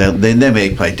they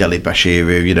may play Deli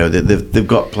Bashiru. They've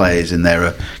got players in there who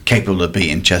are capable of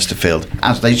beating Chesterfield,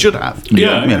 as they should have.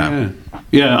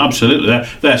 Yeah, absolutely.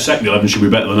 Their second 11 should be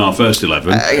better than our first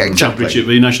 11. Exactly. Championship of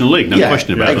the National League, no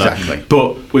question about that.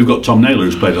 But we've got Tom Naylor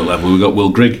who's played at that level. We've got Will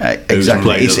Grigg who's played at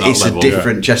that it's level. It's a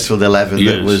different Chesterfield 11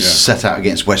 that was set out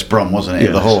against West Brom, wasn't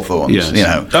it? The Hawthorns.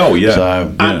 Yes. Oh yeah.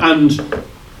 So, and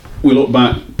we look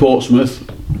back, Portsmouth,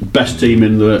 best team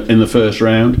in the first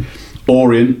round.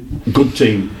 Orient, good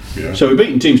team. Yeah. So we're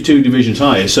beating teams 2 divisions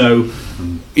higher. So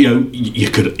you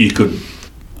could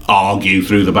argue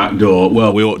through the back door,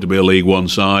 well, we ought to be a League One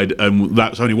side, and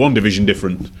that's only 1 division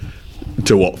different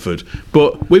to Watford.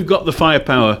 But we've got the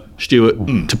firepower, Stuart,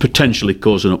 to potentially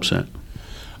cause an upset.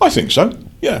 I think so.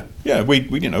 Yeah.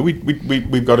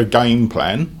 We've got a game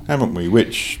plan, haven't we?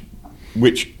 Which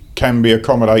can be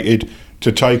accommodated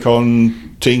to take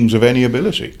on teams of any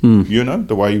ability.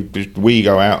 The way we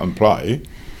go out and play,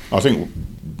 I think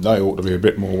they ought to be a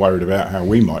bit more worried about how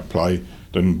we might play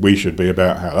than we should be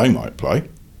about how they might play.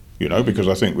 Because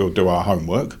I think we'll do our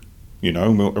homework,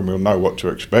 and we'll know what to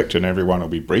expect, and everyone will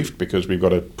be briefed because we've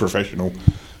got a professional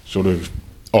sort of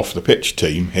off-the-pitch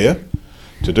team here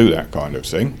to do that kind of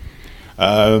thing.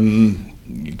 Can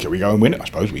we go and win it? I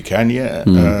suppose we can, yeah.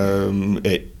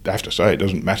 I have to say, it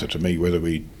doesn't matter to me whether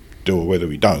we do or whether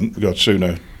we don't. I'd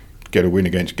sooner get a win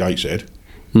against Gateshead.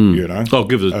 I'll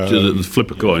give the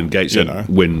flip a coin. Gateshead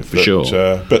win for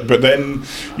sure. But then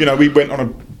we went on a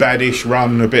baddish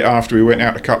run a bit after we went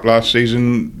out the cup last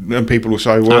season, and people will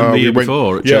say, well, and the year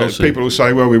before at Chelsea. People will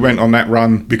say, well, we went on that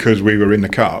run because we were in the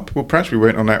cup. Well, perhaps we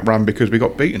went on that run because we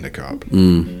got beat in the cup.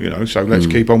 So let's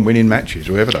keep on winning matches,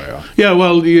 whoever they are. Yeah,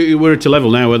 well, we're at a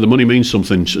level now where the money means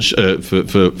something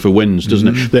for wins, doesn't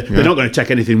it? They're not going to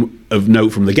take anything of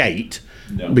note from the gate.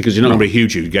 No. Because you're not going to be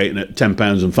huge gating at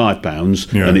 £10 and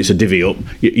 £5, and it's a divvy up.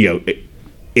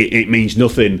 It means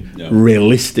nothing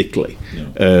realistically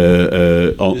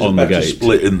on the gate.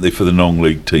 Split, isn't there, for the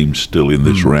non-league teams still in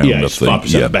this round? Yeah, it's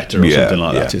 5% better or something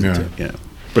like that, isn't it? Yeah.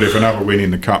 But if another win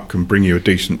in the cup can bring you a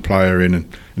decent player in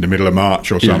the middle of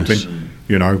March or something,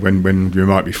 when you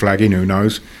might be flagging, who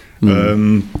knows?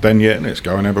 Then let's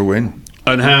go and have a win.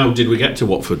 And how did we get to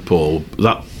Watford, Paul?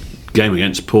 That game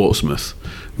against Portsmouth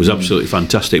was absolutely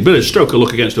fantastic. But a stroke of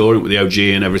luck against Orient with the OG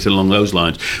and everything along those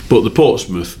lines. But the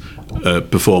Portsmouth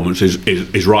performance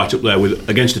is right up there with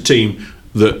against a team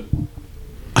that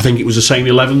I think it was the same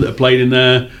 11 that had played in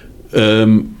their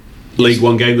League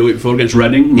One game the week before against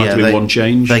Reading. Might have been one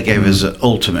change. They gave us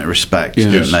ultimate respect,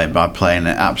 didn't they, by playing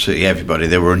absolutely everybody.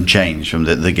 They were unchanged from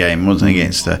the game, wasn't it,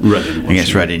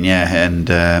 against Reading? And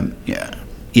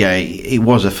it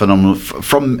was a phenomenal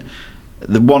from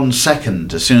the 1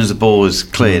 second as soon as the ball was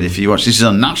cleared. If you watch, this is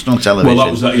on national television. Well,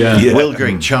 that was that. Will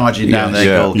Grigg charging down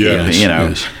their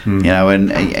goalkeeper. And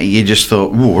you just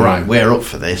thought, right, we're up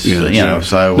for this.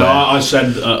 So. No, I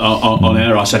said on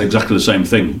air. I said exactly the same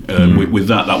thing. With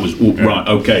that was right.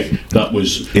 Okay, that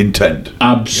was intent.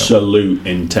 Absolute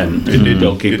intent. The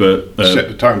goalkeeper set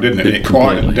the tone, didn't it? It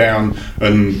quieted down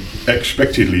and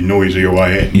expectedly noisy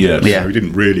away in. So we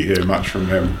didn't really hear much from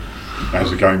them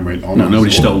as the game went on. No,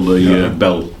 nobody stole the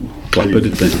bell clapper,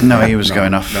 did they? No, he was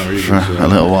going off for a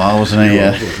little while, wasn't he?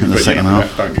 In the second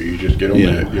half. Don't you just get on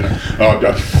with it?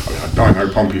 I know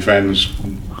Pompey fans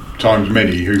times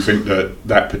many who think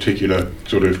that particular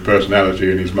sort of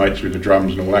personality and his mates with the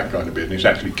drums and all that kind of business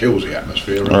actually kills the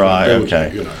atmosphere. Right.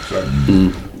 Okay.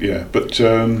 But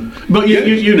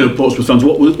you know Portsmouth fans.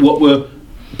 What were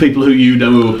people who you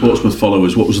know who were Portsmouth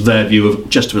followers? What was their view of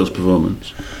Chesterfield's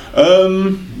performance?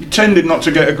 Tended not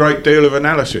to get a great deal of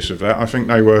analysis of that. I think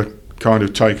they were kind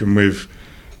of taken with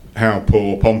how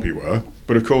poor Pompey were,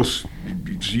 but of course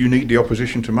you need the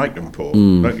opposition to make them poor,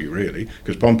 don't you? Really,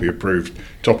 because Pompey have proved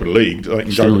top of the league that they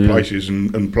can go to places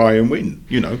and play and win.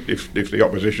 You know, if the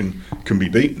opposition can be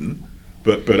beaten,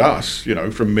 but us, you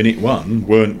know, from minute one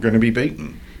weren't going to be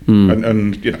beaten.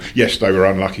 And you know, yes, they were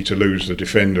unlucky to lose the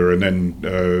defender and then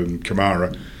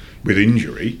Kamara with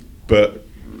injury, but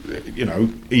you know,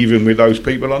 even with those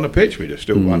people on the pitch, we'd have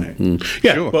still won it.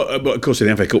 Yeah, Sure. but of course in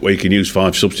the FA Cup where you can use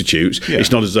 5 substitutes,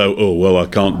 it's not as though, oh well, I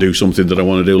can't do something that I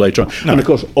want to do later on. No. And of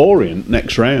course Orient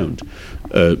next round,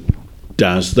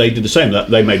 Daz, they did the same.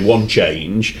 That they made one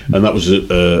change, and that was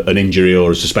an injury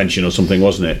or a suspension or something,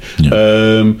 wasn't it?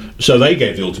 Yeah. So they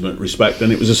gave the ultimate respect,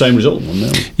 and it was the same result.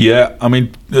 Yeah, I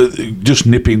mean, just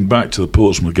nipping back to the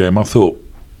Portsmouth game, I thought.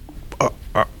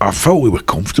 I felt we were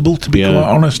comfortable, to be quite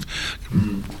honest.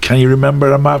 Can you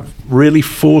remember Ahmad really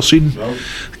forcing the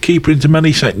keeper into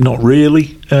many? Not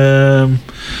really.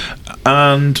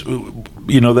 And,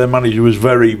 you know, their manager was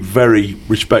very, very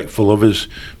respectful of us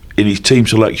in his team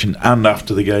selection, and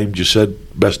after the game just said,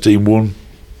 best team won,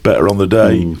 better on the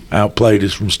day, outplayed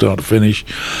us from start to finish.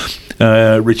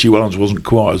 Richie Wellens wasn't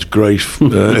quite as graceful,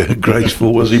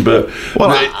 was he? But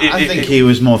I think he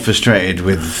was more frustrated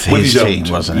with his team,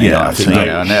 wasn't he? Yeah, I think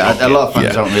a lot of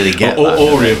fans don't really get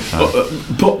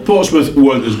that. Portsmouth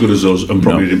weren't as good as us and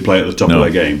probably didn't play at the top of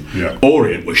their game. Yeah.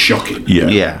 Orient was shocking.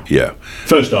 Yeah.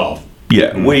 First half.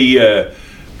 Yeah, we.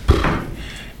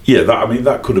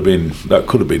 That could have been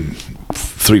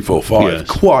 3-4-5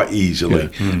 quite easily,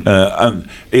 and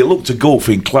it looked a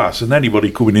golfing class. And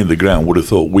anybody coming in the ground would have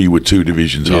thought we were 2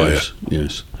 divisions higher.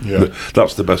 Yes.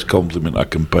 That's the best compliment I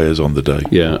can pay us on the day.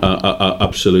 Yeah,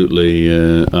 absolutely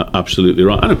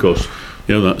right. And of course,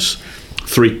 you know, that's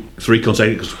three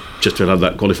consecutive. Because Chesterfield had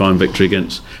that qualifying victory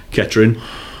against Kettering.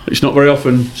 It's not very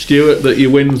often, Stuart, that you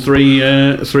win three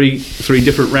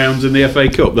different rounds in the FA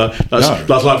Cup.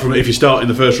 That's like from if you start in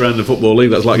the first round of the Football League,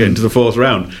 that's like getting to the 4th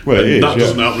round. Well, that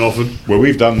doesn't happen often. Well,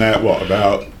 we've done that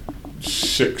about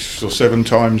 6 or 7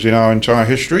 times in our entire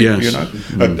history. Yes. You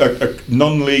know, a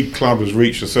non-league club has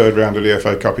reached the 3rd round of the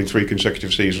FA Cup in 3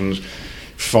 consecutive seasons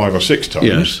 5 or 6 times.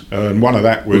 Yes. And one of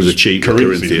that was a cheat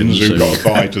Corinthians, who got a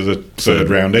bye to the 3rd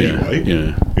round anyway.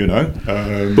 You know,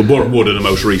 but Boreham Wood are the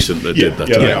most recent that did that.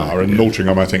 Yeah, they are, and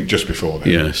Altrincham, I think, just before then.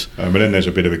 Yes. But then there's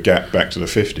a bit of a gap back to the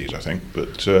 50s, I think.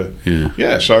 But so you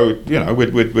know,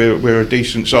 we're a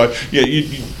decent side. Yeah,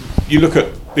 you look at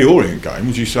the Orient game,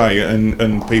 as you say,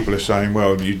 and people are saying,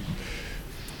 well,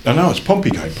 I know it's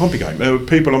Pompey game. There were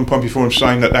people on Pompey Forum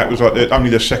saying that was like only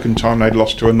the 2nd time they'd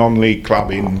lost to a non-league club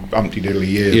in umpty diddly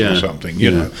years or something, you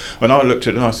know. And I looked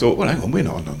at it and I thought, well, hang on, we're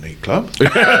not a non-league club. And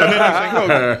then I think,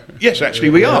 well, yes,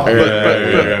 actually we are,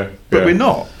 but we're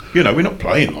not. You know, we're not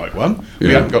playing like one.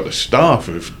 We haven't got the staff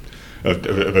of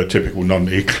a typical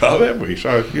non-league club, have we?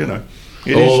 So, you know.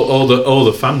 All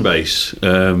the fan base.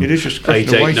 It is just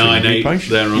 8898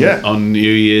 there on New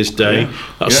Year's Day.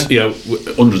 That's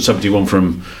 171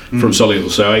 from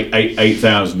Solihull, so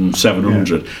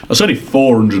 8,700. That's only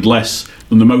 400 less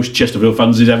than the most Chesterfield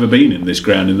fans has ever been in this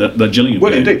ground in that Gillingham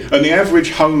well, game. Indeed, and the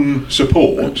average home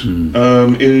support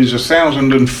is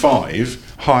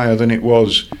 1,005 higher than it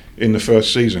was in the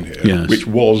first season here, which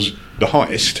was the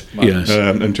highest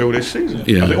until this season.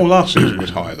 I think last season was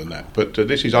higher than that, but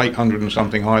this is 800 and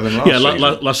something higher than last season.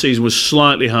 Last season was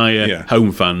slightly higher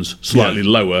home fans, slightly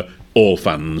lower all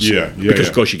fans. Because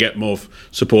of course you get more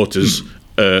supporters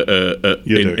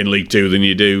in League Two than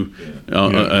you do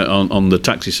on the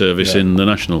taxi service in the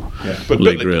National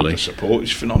League. Really, the support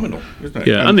is phenomenal, isn't it?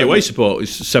 Yeah, and the away support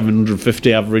is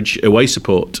 750 average away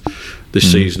support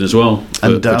this season as well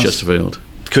for Chesterfield.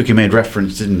 Cookie made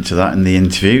reference, to that in the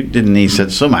interview, didn't he? He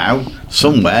said somehow,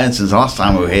 somewhere, since the last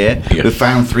time we were here, we've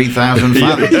found 3,000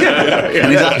 fans.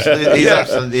 And he's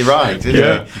absolutely right, isn't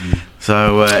he?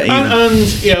 So,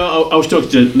 I was talking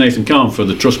to Nathan Kahn for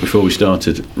the Trust before we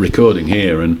started recording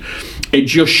here, and it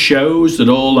just shows that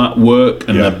all that work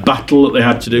and the battle that they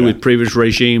had to do with previous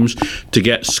regimes to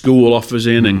get school offers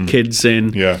in and kids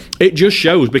in, it just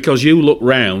shows, because you look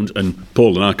round, and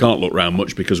Paul and I can't look round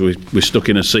much because we're stuck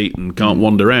in a seat and can't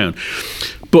wander around,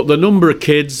 but the number of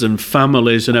kids and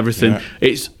families and everything,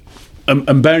 it's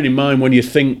and bearing in mind when you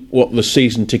think what the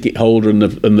season ticket holder and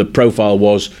the profile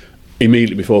was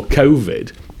immediately before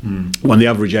COVID, when the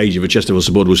average age of a Chesterfield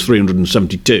supporter was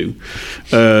 372,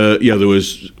 there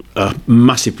was a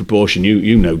massive proportion,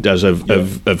 you know, Des,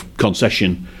 of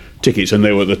concession tickets, and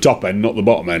they were at the top end, not the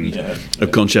bottom end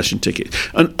of concession tickets.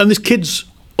 And there's kids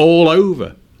all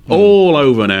over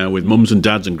now, with mums and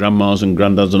dads and grandmas and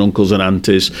granddads and uncles and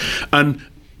aunties. And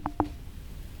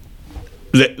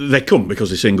they come because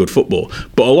they've seen good football,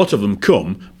 but a lot of them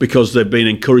come because they've been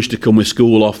encouraged to come with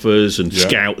school offers and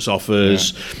scouts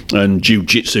offers and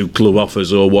jiu-jitsu club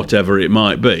offers or whatever it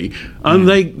might be, and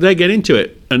they get into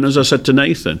it. And as I said to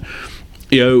Nathan,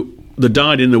 the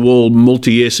dyed-in-the-wall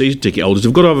multi-year season ticket holders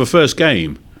have got to have a first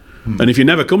game. And if you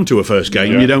never come to a first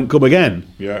game, you don't come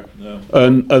again. Yeah.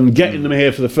 And getting them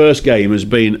here for the first game has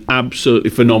been absolutely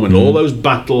phenomenal. All those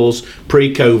battles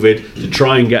pre-COVID to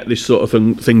try and get this sort of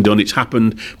thing done. It's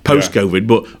happened post-COVID,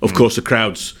 but of course the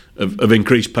crowds have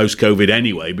increased post-COVID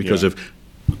anyway because of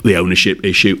the ownership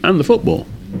issue and the football.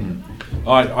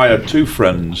 I had two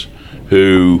friends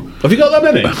who... Have you got that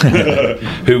many?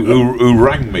 who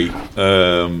rang me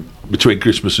between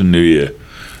Christmas and New Year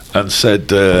and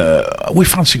said, we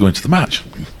fancy going to the match.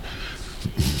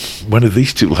 When did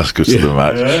these two last go to the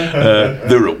match?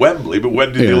 They were at Wembley, but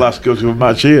when did they last go to a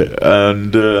match here?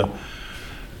 And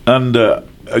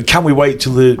can we wait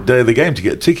till the day of the game to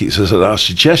get tickets? I said, I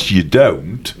suggest you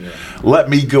don't. Let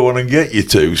me go on and get you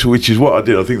two. So, which is what I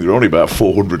did. I think there were only about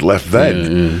 400 left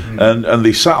then. And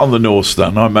they sat on the North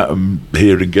Stand. I met them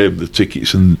here and gave them the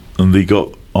tickets, and they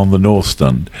got on the North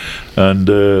Stand. And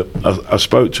I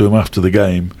spoke to them after the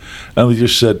game, and they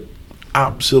just said,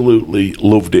 absolutely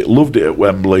loved it at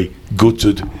Wembley,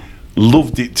 gutted,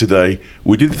 loved it today.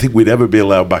 We didn't think we'd ever be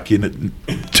allowed back in at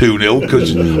 2-0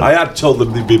 because I had told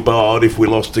them they'd be barred if we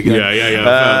lost again.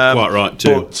 Quite right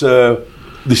too. But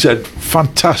they said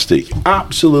fantastic,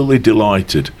 absolutely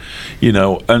delighted,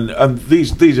 and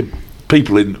these are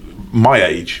people in my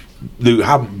age who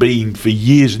haven't been for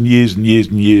years and years and years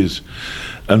and years,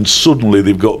 and suddenly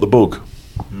they've got the bug.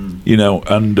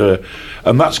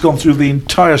 And that's gone through the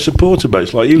entire supporter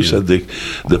base, like you said,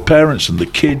 the parents and the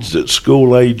kids at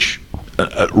school age,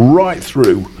 right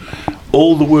through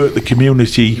all the work the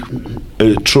community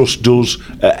trust does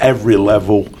at every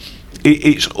level.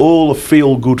 It's all a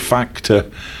feel-good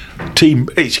factor. Team,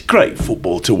 it's great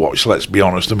football to watch, let's be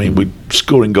honest. I mean, we're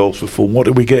scoring goals for fun. What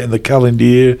did we get in the calendar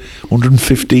year?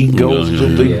 115 goals or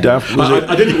something daft.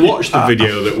 I didn't watch the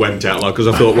video that went out because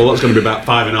I thought, well, that's going to be about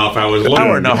 5.5 hours long.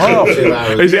 Hour and a half. 2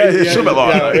 hours. Something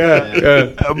like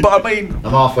that. But I mean,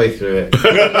 I'm halfway through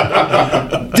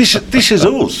it. this is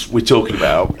us we're talking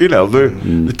about.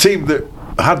 The team that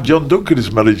had John Duncan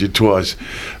as manager twice,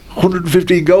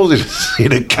 115 goals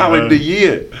in a calendar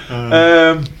year.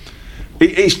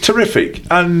 It's terrific,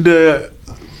 and the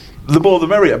more the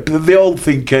merrier. The old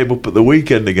thing came up at the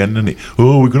weekend again, didn't it?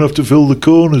 Oh, we're going to have to fill the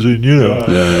corners in,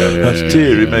 That's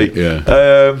teary, mate.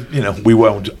 We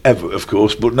won't ever, of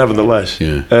course, but nevertheless,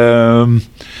 it's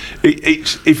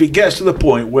if it gets to the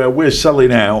point where we're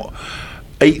selling out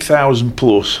 8,000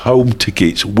 plus home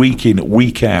tickets week in,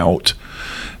 week out,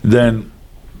 then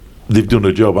they've done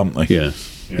a job, haven't they?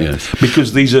 Yes.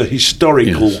 Because these are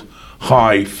historical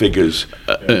high figures.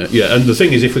 And the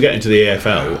thing is, if we get into the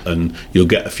AFL, and you'll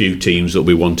get a few teams that'll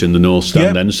be wanting the North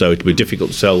Stand then, so it'll be difficult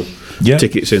to sell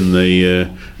tickets in the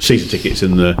season tickets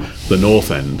in the North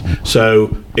End.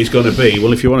 So it's going to be,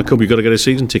 well, if you want to come, you've got to get a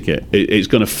season ticket. It's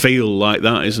going to feel like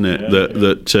that, isn't it?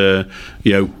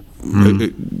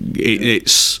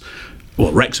 It's.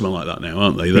 Well, Wrexham are like that now,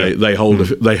 aren't they? They hold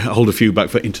a few back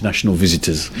for international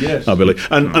visitors, I believe.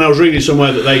 And I was reading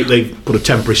somewhere that they've put a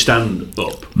temporary stand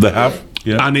up. They have,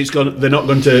 and they're not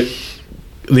going to.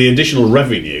 The additional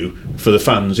revenue for the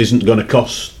fans isn't going to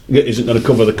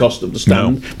cover the cost of the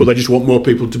stand, but they just want more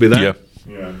people to be there.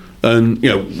 And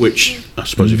which I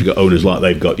suppose if you've got owners like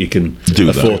they've got, you can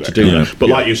afford to do that. But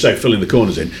like you say, filling the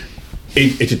corners in,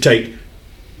 it'd take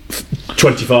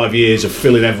 25 years of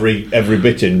filling every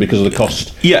bit in because of the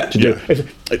cost to do.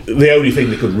 The only thing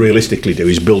they could realistically do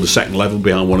is build a second level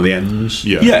behind one of the ends.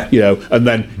 And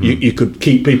then you could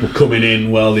keep people coming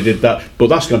in while they did that, but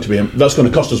that's going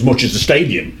to cost as much as the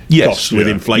stadium cost with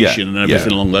inflation and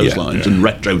everything along those lines, and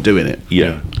Retro doing it.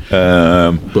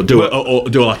 But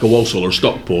do like a Walsall or a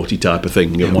Stockporty type of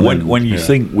thing. When you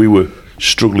think we were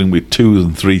struggling with 2,000s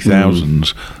and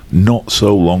 3,000s not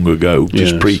so long ago,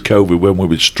 just pre-COVID, when we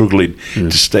were struggling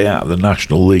to stay out of the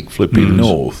National League flipping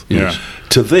north,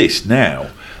 to this now.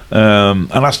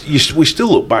 We still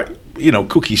look back,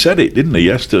 Cookie said it, didn't he,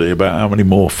 yesterday, about how many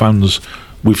more fans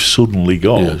we've suddenly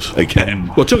got again.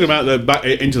 Well, talking about back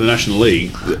into the National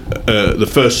League, the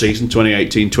first season,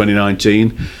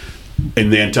 2018-2019,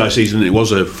 in the entire season, it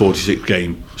was a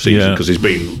 46-game season because there's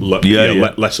been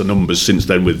lesser numbers since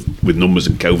then with numbers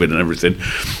and COVID and everything.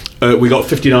 We got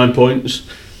 59 points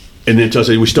in the entire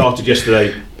season. We started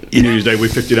yesterday, New Year's Day,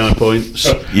 with 59 points.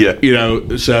 So you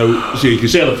can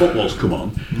see how the football's come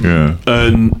on.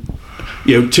 And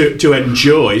to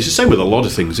enjoy. It's the same with a lot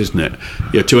of things, isn't it?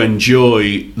 To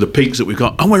enjoy the peaks that we've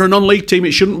got. And we're a non-league team.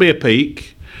 It shouldn't be a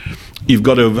peak. You've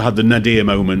got to have had the nadir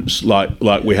moments like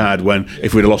we had when,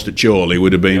 if we'd have lost at Chorley,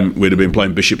 we'd have been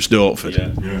playing Bishop Stortford.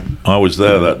 Yeah. I was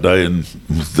there that day, and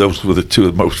those were the two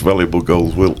of the most valuable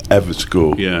goals we'll ever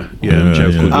score. Yeah.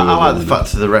 I like the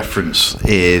fact that the reference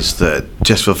is that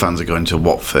Chesterfield fans are going to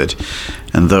Watford,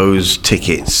 and those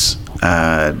tickets.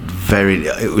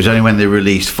 It was only when they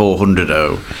released 400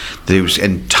 that it was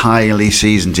entirely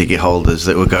season ticket holders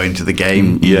that were going to the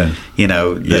game.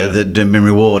 They'd been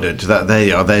rewarded. That there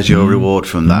you are. There's your reward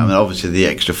from that. And obviously the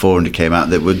extra 400 came out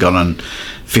that were gone on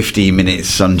 15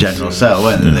 minutes on general sale,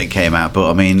 weren't they? That came out. But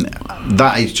I mean,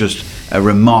 that is just a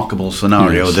remarkable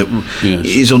scenario that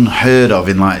is unheard of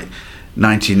in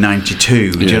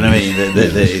 1992. Do you know what I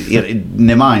mean? In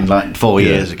my mind, like 4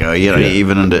 years ago,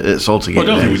 even under Salter. I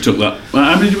don't think we took that.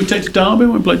 How many did we take to Derby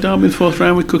when we played Derby in the fourth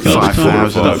round with Cookie?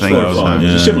 5,000, I think.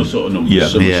 Similar sort of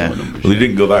numbers. Sort of numbers. Well, they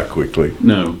didn't go that quickly.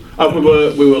 No. We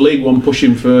were League One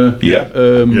pushing for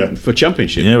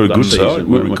Championship. Yeah, we're a good side.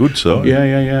 We're a good side.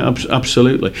 Yeah,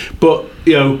 absolutely. But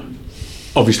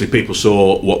obviously people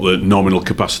saw what the nominal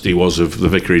capacity was of the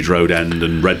Vicarage Road end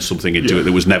and read something into it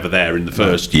that was never there in the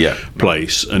first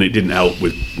place, and it didn't help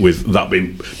with that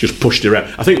being just pushed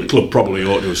around. I think the club probably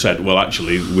ought to have said, well,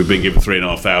 actually we've been given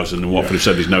 3,500 and Watford have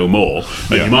said there's no more,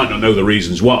 and you might not know the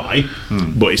reasons why,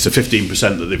 but it's the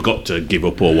 15% that they've got to give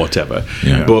up or whatever.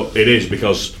 But it is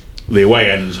because the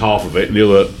away end's half of it and the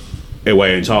other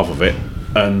away end's half of it,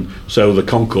 and so the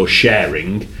concourse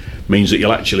sharing means that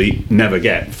you'll actually never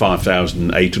get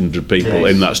 5,800 people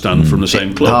in that stand from the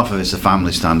same club. Half of it's a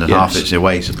family stand and half it's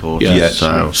away supporters.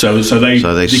 So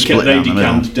they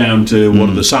decant down to one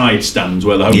of the side stands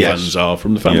where the home fans are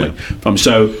from the family.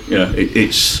 So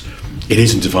it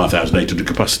isn't a 5,800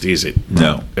 capacity, is it?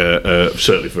 No.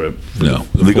 Certainly for a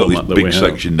They've got this big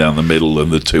section down the middle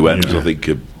and the two ends. I think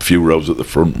a few rows at the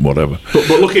front, whatever. But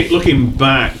looking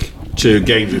back to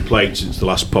games we played since the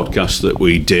last podcast that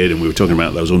we did, and we were talking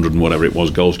about those 100 and whatever it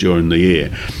was goals during the year.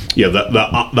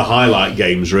 The highlight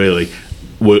games really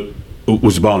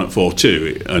was Barnet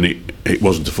 4-2, and it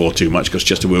wasn't a 4-2 match because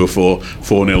Chester were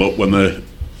 4-0 up when the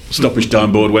stoppage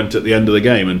time board went at the end of the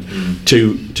game, and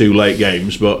two late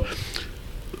games. But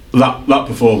that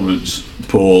performance,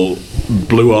 Paul,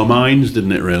 blew our minds,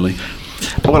 didn't it? Really.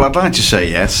 Well, I'd like to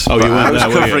say yes. Oh, you I was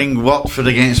covering Watford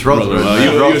against Rotherham.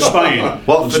 You were spying.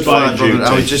 Watford Rotherham.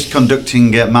 I was just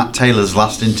conducting Matt Taylor's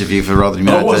last interview for Rotherham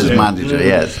United as manager.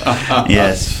 Yes,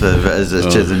 as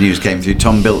the news came through.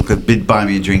 Tom Bilk did buy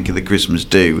me a drink at the Christmas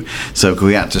do, so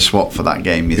we had to swap for that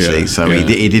game. You see, so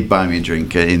he did buy me a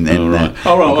drink in. It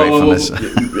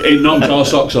knocked our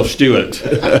socks off Stuart.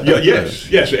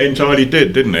 Yes, it entirely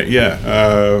did, didn't it?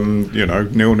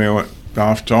 0-0 at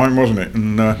half time, wasn't it?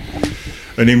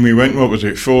 And in we went. What was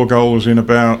it? 4 goals in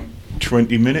about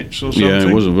 20 minutes or something. Yeah,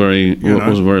 it wasn't very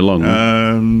long.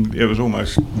 It was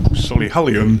almost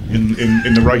Solihull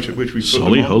in the rate at which we put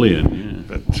Solihull.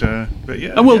 But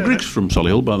yeah. And Will Griggs from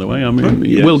Solihull, by the way. I mean,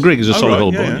 Will Griggs is a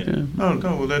Solihull boy. Yeah. Oh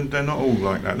no, well then they're not all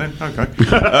like that then. Okay.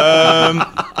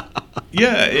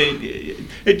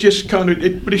 It just kind of.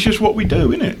 But it's just what we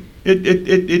do, isn't it?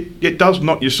 It does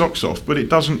knock your socks off, but it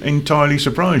doesn't entirely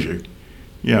surprise you.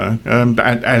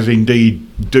 As indeed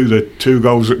do the 2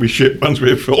 goals that we shipped once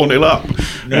we were 4-0 up.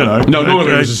 No, none of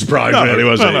it was a surprise, really,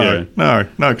 was it? No,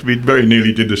 because we very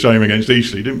nearly did the same against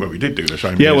Eastleigh, didn't we? We did do the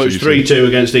same. Yeah, well, it was 3-2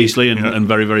 against Eastleigh, and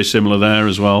very, very similar there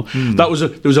as well. There was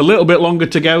a little bit longer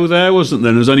to go there, wasn't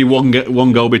there? There was only one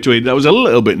goal between. That was a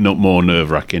little bit more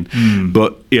nerve-wracking,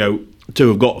 but to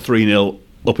have got 3-0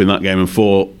 up in that game and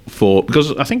 4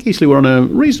 because I think Eastleigh were on a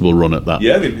reasonable run at that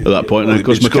point, and of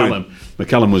course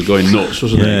McCallum was going nuts,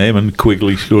 wasn't he? Yeah, him and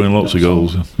Quigley scoring lots of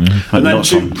goals. And then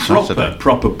 2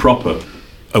 proper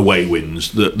away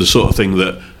wins, the sort of thing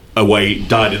that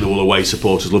dyed in the wool away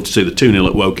supporters love to see. The 2-0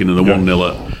 at Woking and the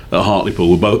 1-0 at Hartlepool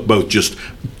were both just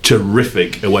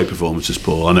terrific away performances,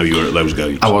 Paul. I know you were at those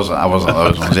games. I wasn't at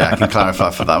those ones. I can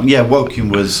clarify for that. Yeah, Woking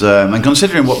was, and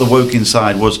considering what the Woking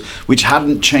side was, which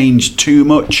hadn't changed too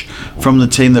much from the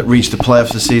team that reached the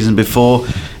playoffs the season before,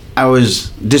 I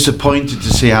was disappointed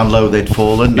to see how low they'd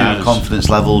fallen. Now confidence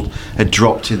level had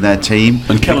dropped in their team.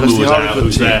 And Kellam was out,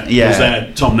 who's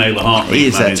their Tom Naylor heartbeat. He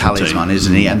is their talisman,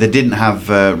 isn't he? And they didn't have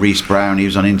Reece Brown. He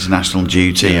was on international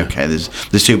duty. Okay, there's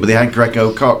 2, but they had Greg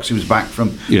O'Cox, who was back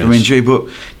from injury, but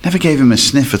never gave him a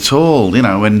sniff at all.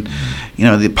 And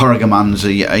the Porrigaman's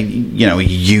a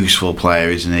useful player,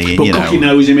 isn't he? But Cookie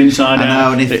knows him inside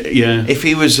out. And if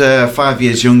he was 5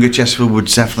 years younger, Chesterfield would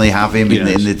definitely have him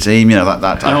in the team.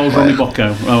 That How old Ronnie Bocco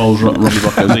now. How old's Robbie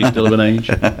Brocco? Is he still of an age?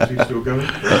 Is he still going?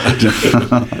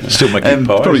 Still making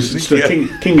pies. Probably isn't he?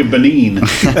 still King of Benin.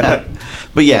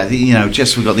 But yeah,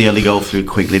 Chester got the early goal through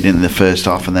quickly, didn't in the first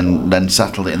half, and then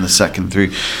settled it in the second through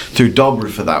Dobra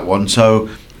for that one. So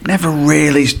never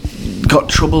really got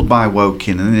troubled by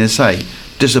Woking, and as I say,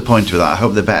 disappointed with that. I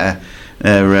hope they're better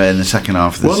in the second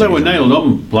half of the season. Well, they were nailed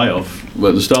on playoff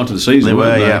at the start of the season. They were,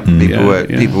 weren't they? yeah.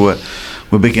 People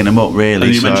were bigging them up, really.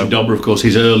 And you mentioned Dobra, of course,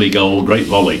 his early goal, great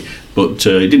volley, but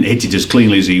he didn't hit it as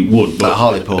cleanly as he would. But, At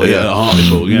Hartlepool, yeah. At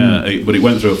Hartlepool, yeah. But it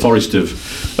went through a forest of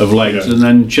legs, and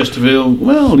then Chesterfield,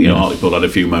 Hartlepool had a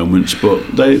few moments, but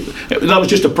that was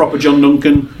just a proper John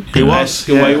Duncan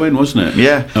away win, wasn't it?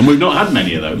 Yeah. And we've not had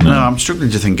many of those. No, I'm struggling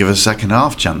to think of a second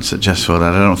half chance at Chesterfield.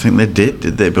 I don't think they did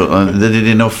they? But they did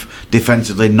enough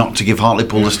defensively not to give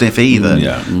Hartlepool a sniff either.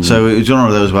 Yeah. So it was one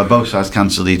of those where both sides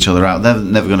cancelled each other out. They're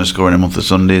never going to score in a month of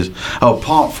Sundays. Oh,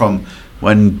 apart from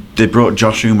when they brought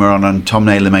Josh Umer on and Tom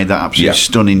Naylor made that absolutely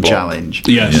stunning challenge.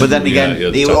 Yes. But then again,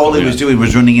 all he was doing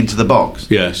was running into the box.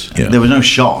 Yes. There was no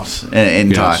shot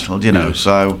entitled,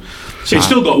 so... He's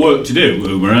still got work to do,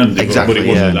 Umer, and Exactly, but it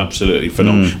wasn't absolutely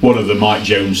phenomenal. One of the Mike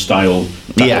Jones style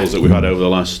tackles that we've had over the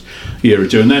last year or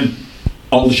two. And then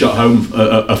Aldershot home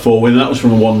a 4-win. That was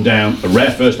from a 1 down. A rare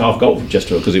first half goal from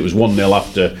Chesterfield, because it was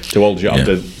 1-0 to Aldershot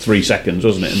after 3 seconds,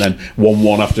 wasn't it? And then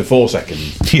 1-1 after 4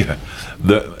 seconds. Yeah,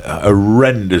 the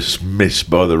horrendous miss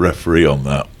by the referee on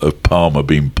that of Palmer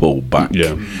being pulled back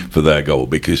for their goal,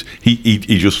 because he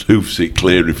just hoofs it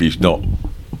clear if he's not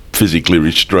physically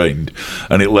restrained,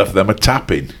 and it left them a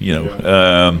tapping,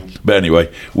 but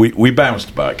anyway, we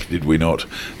bounced back, did we not?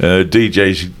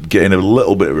 DJ's getting a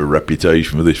little bit of a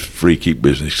reputation for this free kick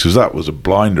business, because that was a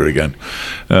blinder again,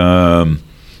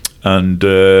 and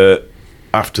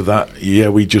after that,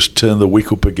 we just turned the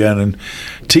wick up again, and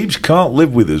teams can't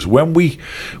live with us when we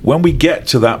get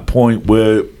to that point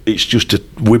where it's just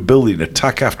we're building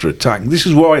attack after attack. And this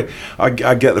is why I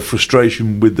get the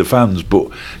frustration with the fans, but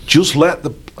just let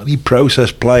the bloody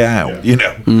process play out.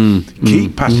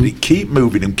 Keep passing it, keep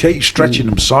moving them, keep stretching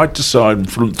them side to side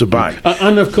and front to back.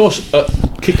 And of course,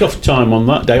 kick-off time on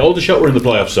that day, Aldershot were in the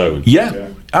playoff zone.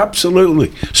 Yeah,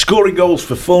 absolutely. Scoring goals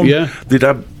for fun. Yeah. They'd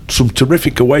had some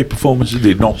terrific away performances.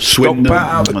 They'd not Swindon.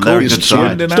 out of the They're a course. good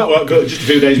side. Just a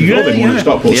few days before they won at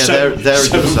Stockport. They're a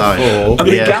good side. And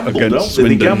they gamble, don't they?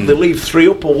 They gamble. They leave 3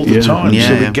 up all the time,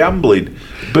 so they're gambling.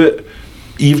 But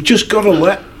you've just got to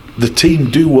let the team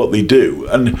do what they do.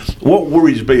 And what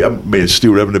worries me and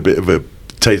Stu were having a bit of a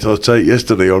tate-a-tate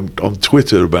yesterday on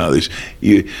Twitter about this.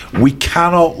 We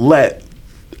cannot let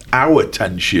our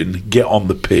tension get on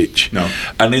the pitch. No.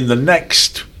 And in the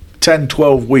next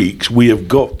 10-12 weeks, we have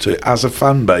got to, as a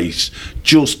fan base,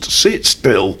 just sit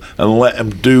still and let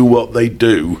them do what they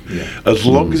do. As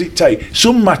long as it takes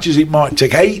some matches, it might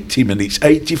take 80 minutes,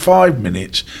 85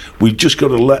 minutes. We've just got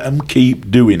to let them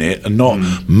keep doing it, and not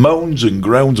moans and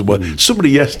groans. Somebody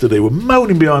yesterday were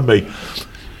moaning behind me,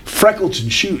 Freckleton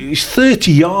shooting, he's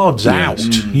 30 yards out,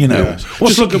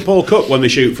 Just look at Paul Cook when they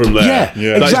shoot from there.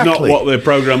 That's exactly. not what they're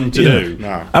programmed to do.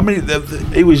 No. I mean,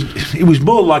 he was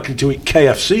more likely to hit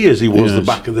KFC as he was the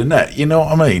back of the net. You know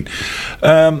what I mean?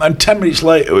 And 10 minutes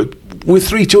later, we're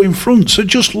 3-2 in front. So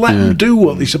just let them do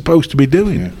what they're supposed to be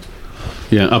doing.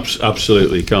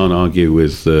 Absolutely. Can't argue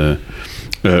with that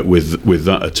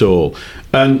at all.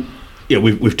 And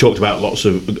we've talked about lots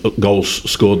of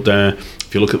goals scored there.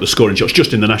 If you look at the scoring shots,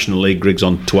 just in the National League, Griggs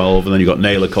on 12, and then you've got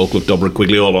Naylor, Colclough, Dobra,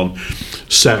 Quigley all on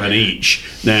 7 each.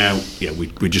 Now,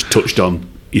 we just touched on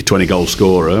your 20-goal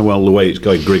scorer. Well, the way it's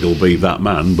going, Grigg will be that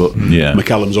man, but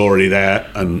McCallum's already there,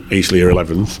 and Eastleigh are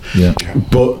 11th. Yeah.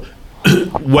 But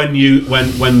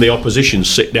when the opposition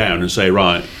sit down and say,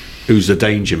 right, who's the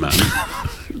danger man?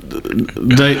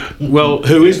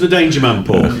 Who is the danger man,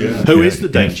 Paul? Who is the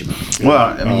danger man?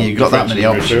 Well, I mean, you've got that many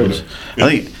options.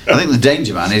 I think the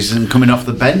danger man is coming off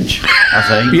the bench. I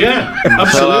think. Yeah,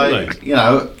 absolutely.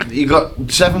 So, you've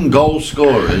got 7 goal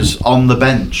scorers on the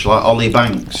bench, like Ollie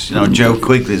Banks. Joe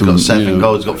Quigley's got 7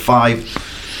 goals. He's got 5.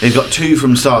 He's got 2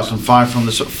 from starts and 5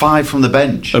 from the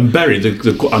bench. And Berry, I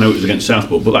know it was against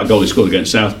Southport, but that goal he scored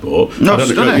against Southport. No,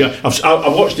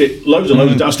 I've watched it loads and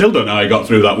loads of times. I still don't know how he got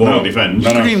through that wall of defence.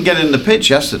 He couldn't even get in the pitch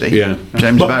yesterday. Yeah,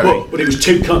 James Berry. But it was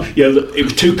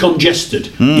too congested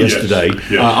yesterday.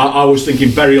 Yes. I was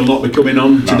thinking Berry will not be coming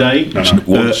on today.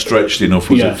 Wasn't stretched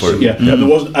enough, was it for him? Yeah, there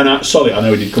wasn't. And Solly, I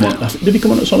know he did come on. Did he come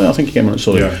on at Solly? I think he came on at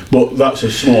Solly. Yeah. But that's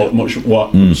a small, much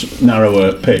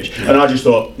narrower pitch. And I just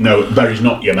thought, no, Berry's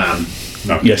not your man.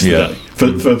 Yesterday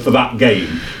for that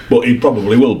game, but he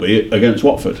probably will be against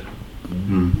Watford.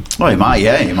 Well, he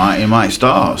might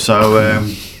start. So,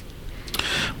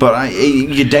 But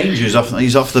your danger is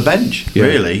he's off the bench,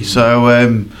 really.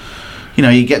 So,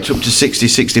 you get to up to 60,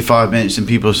 65 minutes and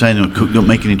people are saying, Cook don't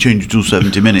make any changes till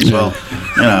 70 minutes. Well,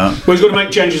 Well, he's got to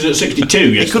make changes at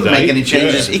 62 yesterday. He couldn't make any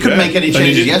changes. He couldn't make any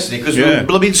changes yesterday because we were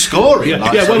blooming scoring.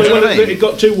 It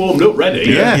got 2 warmed up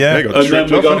ready. Yeah. And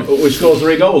then we scored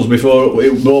 3 goals before we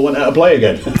all went out to play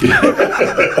again.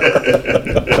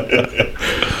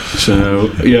 So,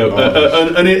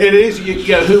 and it is, you've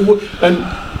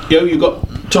got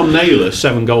Tom Naylor,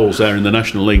 7 goals there in the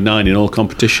National League, 9 in all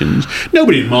competitions.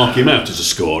 Nobody'd mark him out as a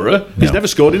scorer. He's never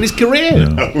scored in his career.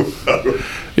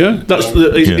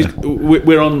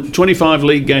 We're on 25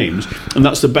 league games, and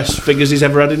that's the best figures he's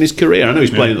ever had in his career. I know he's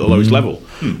playing at the lowest level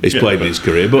he's played in his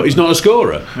career, but he's not a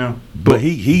scorer. Yeah. But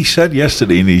he said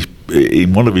yesterday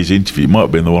in one of his interviews, might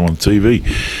have been the one on TV,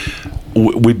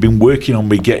 we've been working on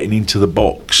me getting into the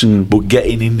box, but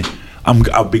getting in,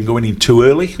 I've been going in too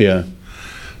early. Yeah.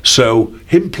 So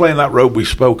him playing that role we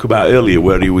spoke about earlier,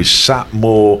 where he was sat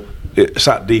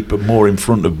deeper, more in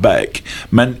front of Beck,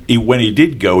 meant when he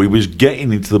did go, he was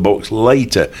getting into the box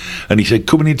later. And he said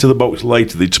coming into the box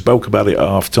later, they'd spoke about it at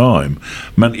half time,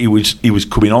 meant he was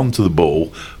coming onto the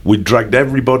ball. We dragged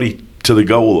everybody to the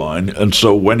goal line, and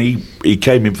so when he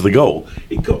came in for the goal,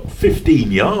 he got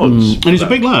 15 yards. And he's a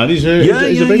big lad. He's a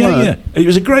big lad. Yeah. It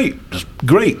was a great,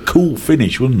 cool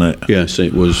finish, wasn't it? Yes,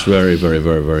 it was very, very,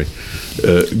 very, very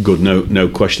good. No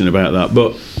question about that.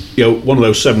 But one of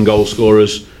those 7 goal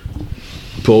scorers,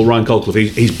 Paul, Ryan Colclough,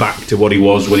 he's back to what he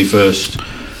was when he first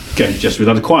came to Chesterfield.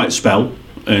 Had a quiet spell,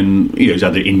 and he's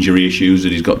had the injury issues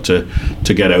that he's got to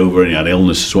get over, and he had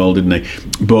illness as well, didn't he?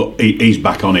 But he's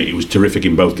back on it. He was terrific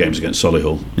in both games against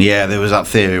Solihull. Yeah, there was that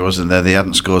theory, wasn't there? They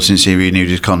hadn't scored since he renewed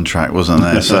his contract, wasn't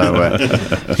there? So,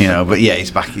 but yeah,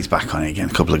 he's back on it again.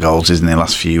 A couple of goals, isn't he?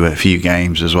 Last few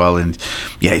games as well, and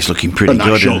yeah, he's looking pretty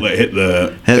good. That shot that hit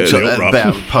the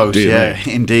post,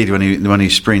 indeed. When he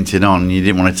sprinted on, you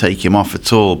didn't want to take him off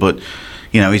at all, but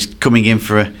he's coming in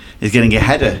he's getting a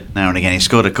header now and again. He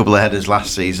scored a couple of headers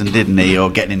last season, didn't he?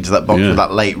 Or getting into that box with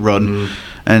that late run.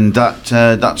 And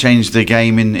that changed the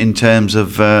game in terms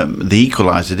of the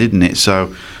equaliser, didn't it?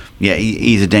 So, yeah,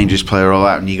 he's a dangerous player all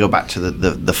out. And you go back to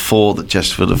the 4 that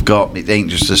Chesterfield have got. It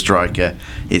ain't just a striker,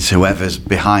 it's whoever's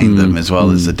behind them as well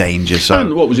as the danger. So,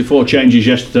 and what was it, 4 changes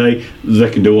yesterday?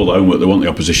 They can do all the homework they want the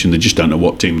opposition. They just don't know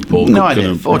what team Paul going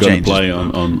to play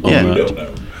on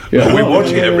that. Yeah, we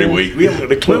watch it every week. We haven't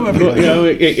got a clue.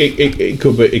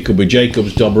 It could be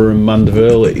Jacobs, Dobber, and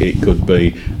Mandeville. It could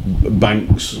be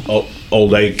Banks,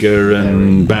 Oldacre,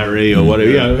 and Barry, or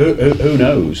whatever. Who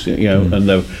knows? And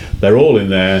they're all in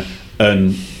there.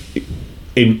 And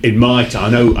in my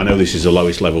time, I know this is the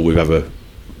lowest level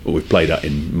we've played at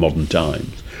in modern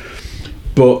times,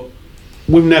 but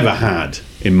we've never had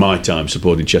in my time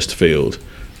supporting Chesterfield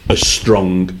a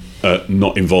strong.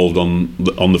 Not involved on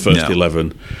the first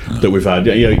 11 that we've had.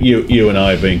 You and I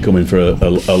have been coming for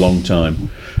a long time,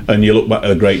 and you look back at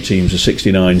the great teams, the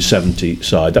 69, 70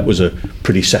 side. That was a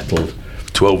pretty settled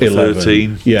 12,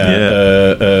 13.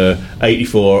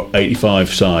 84,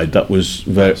 85 side. That was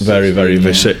very, very,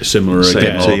 very similar. Same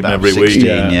again. team every 16,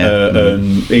 week.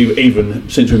 And even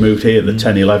since we moved here, the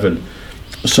 10, 11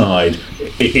 side,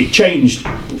 it changed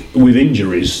with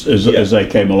injuries as they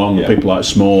came along. Yeah. People like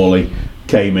Smalley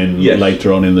came in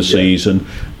later on in the season,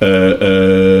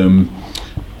 and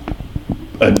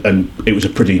it was a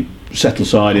pretty settled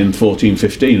side in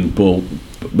 14-15. Paul,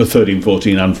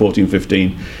 13-14 and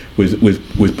 14-15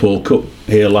 with Paul Cook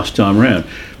here last time round.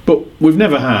 But we've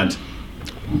never had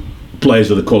players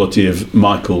of the quality of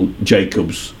Michael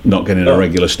Jacobs not getting a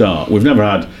regular start. We've never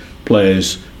had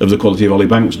players of the quality of Ollie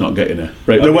Banks not getting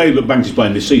the way that Banks is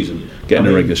playing this season, getting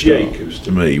a regular start. Jacobs,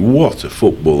 to me, what a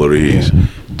footballer he is.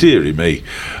 Deary me.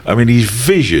 I mean, his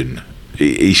vision,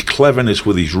 his cleverness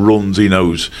with his runs, he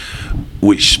knows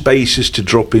which spaces to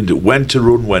drop into, when to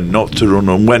run, when not to run,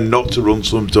 and when not to run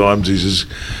sometimes is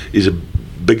a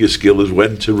bigger skill as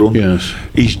when to run. Yes.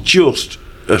 He's just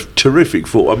a terrific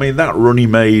footballer. I mean, that run he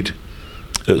made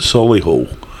at Solihull,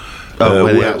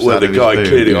 where the guy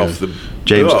cleared it off the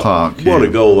James Clark. What a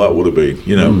goal that would have been,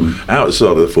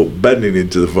 outside of the foot, bending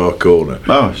into the far corner.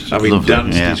 Having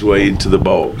danced his way into the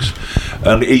box.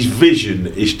 And his vision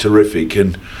is terrific.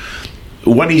 And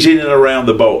when he's in and around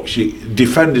the box,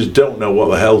 defenders don't know what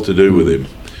the hell to do with him.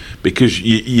 Because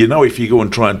if you go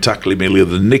and try and tackle him, he'll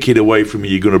either nick it away from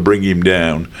you, you're going to bring him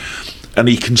down. And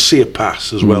he can see a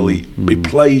pass as well. He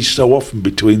plays so often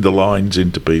between the lines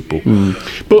into people.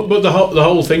 But the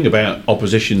whole thing about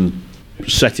opposition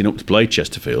setting up to play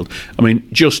Chesterfield, I mean,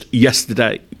 just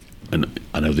yesterday, and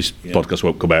I know this podcast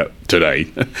won't come out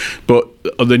today, but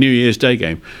on the New Year's Day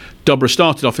game, Dobra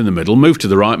started off in the middle, moved to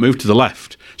the right, moved to the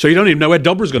left. So you don't even know where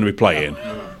Dobra's going to be playing.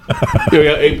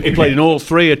 He played in all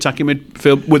three attacking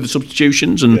midfield with the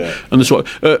substitutions and the sort.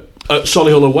 At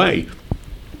Solihull away,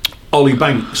 Ollie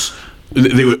Banks.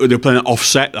 They were playing that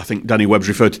offset. I think Danny Webb's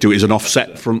referred to it as an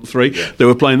offset front three. Yeah. They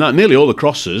were playing that. Nearly all the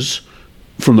crosses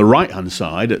from the right hand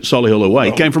side at Solihull away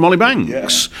came from Ollie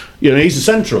Banks. Yeah. He's a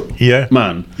central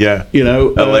man. Yeah.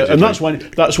 And that's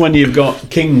when you've got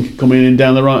King coming in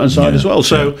down the right hand side as well.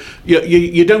 So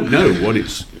you don't know what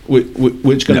it's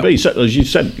going to be. So, as you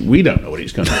said, we don't know what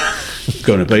it's going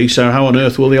to be. So how on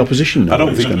earth will the opposition know? I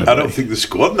don't think the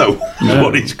squad know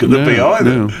what it's going to be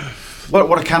either. No.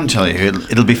 What I can tell you,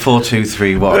 it'll be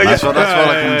 4-2-3-1. That's what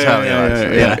I can tell you.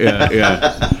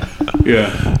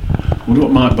 Yeah. Wonder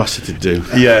what Mike Bassett would do.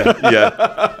 Yeah.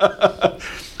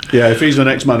 If he's the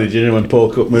next manager when Paul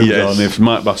Cook moves on, if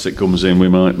Mike Bassett comes in, we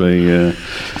might be.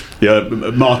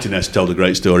 Martinez told a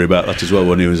great story about that as well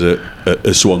when he was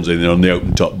at Swansea on the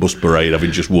open top bus parade,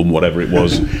 having just won whatever it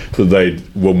was that they'd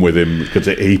won with him, because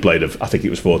he played I think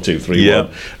it was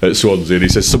 4-2-3-1 at Swansea, and he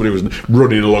says somebody was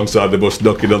running alongside the bus,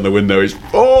 knocking on the window. It's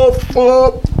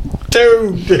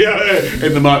 4-4-2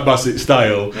 in the Mike Bassett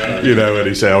style, and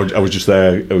he said I was just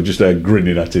there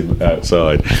grinning at him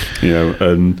outside,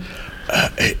 and.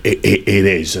 It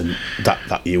is, and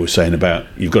that you were saying about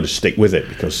you've got to stick with it,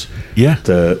 because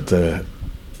the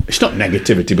it's not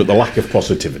negativity, but the lack of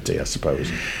positivity, I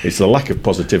suppose. It's the lack of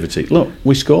positivity. Look,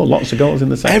 we score lots of goals in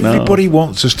the second half. Everybody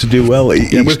wants us to do well.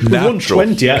 We've won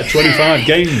 20 out of 25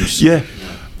 games.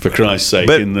 For Christ's sake,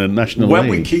 but in the National League. When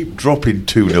we keep dropping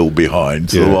 2-0 behind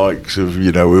to the likes of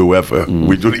whoever,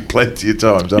 we've done it plenty of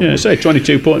times, haven't we? Say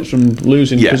 22 points from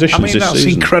losing positions. I mean, that's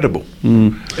season. Incredible.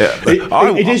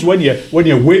 It is when you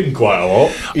win quite a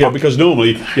lot, because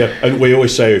normally, and we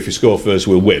always say if you score first,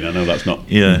 we'll win. I know that's not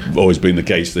always been the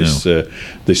case this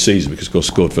season, because of course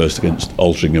scored first against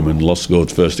Altrincham and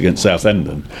scored first against Southend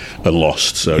and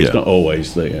lost. So it's not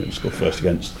always scored first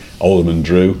against Oldham and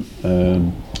drew.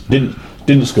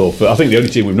 Didn't score for. I think the only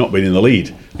team we've not been in the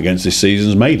lead against this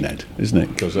season is Maidenhead, isn't it?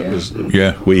 Because that was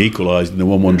we equalised in the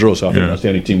 1-1 draw. So I think that's the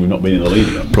only team we've not been in the lead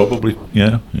against. Probably,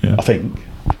 I think.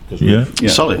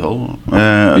 Solihull. We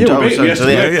beat them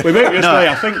yesterday.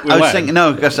 I think we I was thinking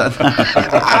because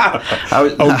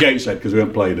Gateshead, because we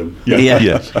haven't played them.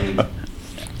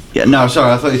 No,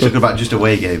 sorry, I thought you were talking about just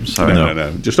away games. Sorry.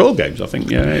 No, just all games. I think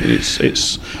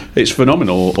it's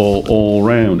phenomenal all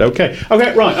round. Okay,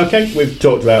 right. We've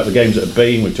talked about the games that have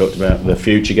been. We've talked about the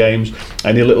future games.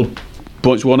 Any little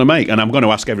points you want to make? And I'm going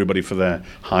to ask everybody for their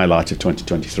highlight of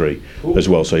 2023 as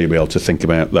well, so you'll be able to think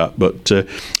about that. But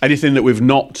anything that we've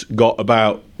not got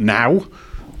about now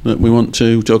that we want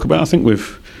to talk about? I think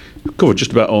we've covered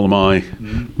just about all of my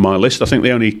list. I think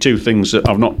the only two things that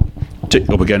I've not ticked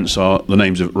up against are the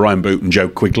names of Ryan Boot and Joe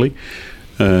Quigley.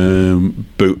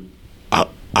 Boot, I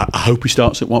hope he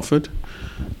starts at Watford.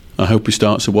 He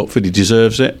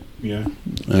deserves it.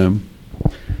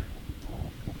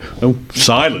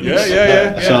 Silence.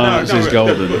 Silence is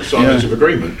golden. Silence of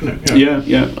agreement.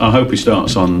 I hope he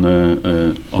starts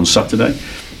on Saturday.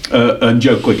 And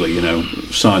Joe Quigley,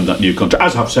 signed that new contract,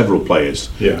 as have several players.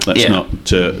 Let's not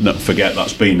forget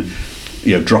that's been,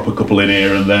 drop a couple in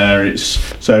here and there.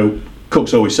 So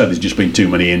Cook's always said there's just been too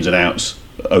many ins and outs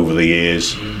over the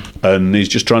years, and he's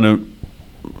just trying to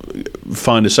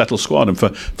find a settled squad. And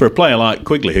for a player like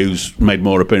Quigley, who's made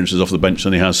more appearances off the bench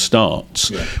than he has starts,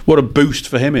 what a boost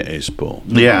for him it is, Paul.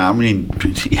 Nobody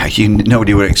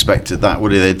would have expected that,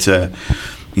 would they? That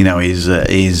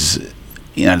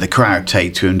the crowd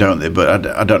take to him, don't they? But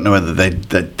I don't know whether they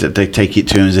take it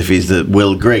to him as if he's the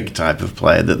Will Grigg type of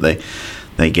player that they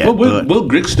get. Well, Will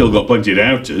Grigg's still got plenty of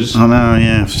doubters. I know,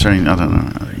 I don't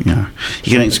know.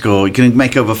 You can score, you can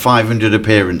make over 500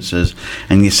 appearances,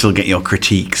 and you still get your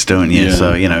critiques, don't you?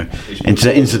 So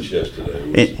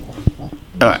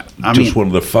just one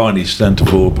of the finest centre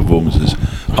forward performances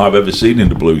I've ever seen in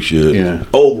the blue shirt.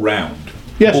 All round.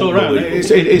 Yes, all around.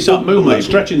 It's that movement,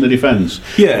 stretching the defence.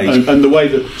 And the way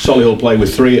that Solihull play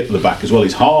with three at the back as well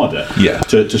is harder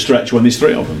to stretch when there's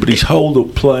three of them. But he's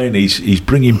hold-up playing, he's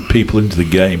bringing people into the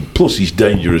game. Plus he's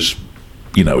dangerous,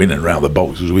 in and around the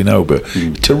box, as we know. But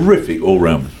terrific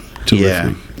all-round.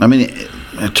 Terrific.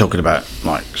 Talking about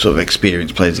sort of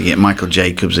experienced players again, Michael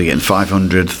Jacobs again,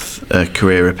 500th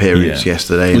career appearance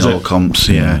yesterday in all comps.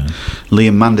 Liam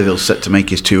Mandeville's set to make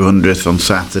his 200th on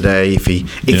Saturday if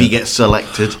he gets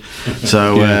selected.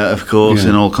 So of course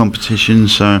in all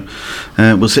competitions. So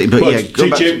we'll see. But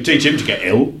teach him to get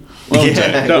ill. Don't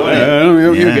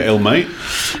get ill, mate.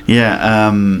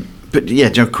 But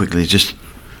Joe Quigley just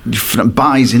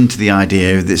buys into the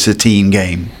idea that it's a team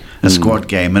game. squad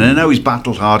game. And I know he's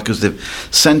battled hard because they've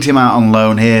sent him out on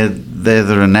loan here,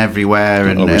 there, and everywhere,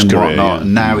 and whatnot. Yeah.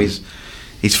 And now he's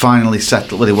finally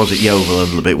settled. Well, he was at Yeovil a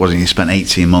little bit, wasn't he? He spent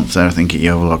 18 months there, I think, at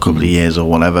Yeovil, a couple of years or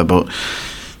whatever. But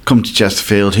come to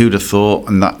Chesterfield, who'd have thought?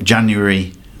 And that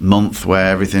January month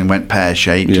where everything went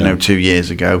pear-shaped, 2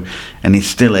 years ago, and he's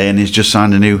still here, and he's just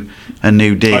signed a new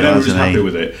deal. I know he's happy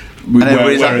with it.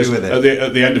 Whereas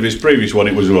at the end of his previous one,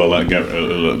 it was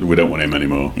we don't want him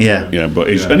anymore. But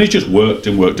he's just worked,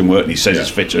 and he says he's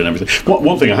fitter and everything.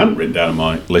 One thing I hadn't written down on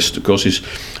my list, of course, is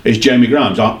Jamie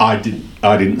Grimes. I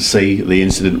didn't see the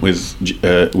incident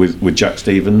with Jack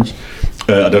Stevens.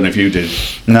 I don't know if you did.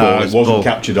 No, it wasn't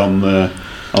captured on the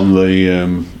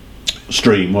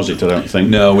stream, was it? I don't think.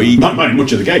 No,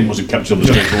 much of the game wasn't captured on the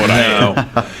stream. From what I heard.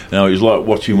 No, it was like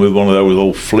watching with one of those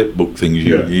old flip book things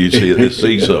you see at the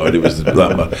seaside. It was that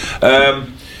bad.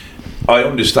 I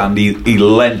understand he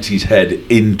lent his head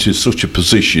into such a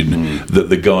position that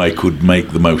the guy could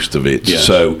make the most of it. Yes.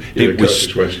 So it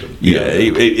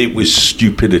was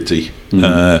stupidity,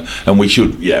 and we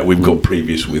should. Yeah, we've got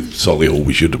previous with Solihull.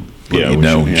 We should have.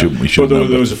 We should. But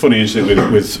there was a funny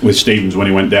incident with Stevens when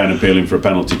he went down appealing for a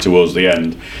penalty towards the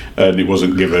end, and it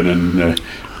wasn't given, and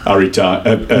Harry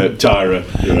Tyra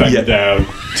bent down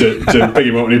to pick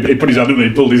him up, and he put his hand up and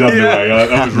he pulled his hand away.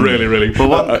 That was really.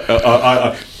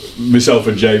 Myself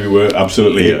and Jamie were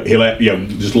absolutely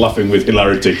just laughing with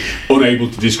hilarity, unable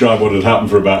to describe what had happened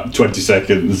for about 20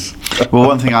 seconds. Well,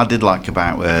 one thing I did like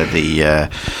about the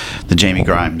Jamie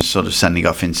Grimes sort of sending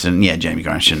off incident, Jamie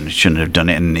Grimes shouldn't have done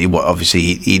it, and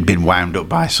he'd been wound up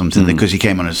by something because he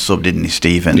came on as sub, didn't he,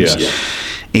 Stevens? Yes.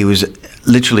 He was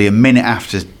literally a minute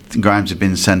after Grimes had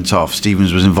been sent off.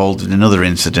 Stevens was involved in another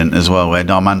incident as well, where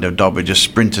Armando Dobber just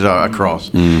sprinted out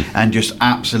across and just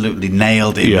absolutely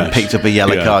nailed him and picked up a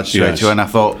yellow card straight away. And I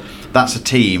thought, that's a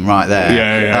team right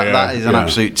there. That is an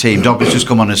absolute team. Dobber's just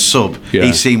come on as sub.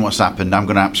 He's seen what's happened. I'm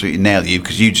going to absolutely nail you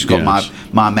because you just got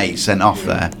my mate sent off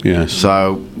there. Yes.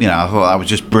 So I thought that was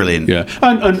just brilliant. Yeah,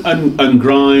 and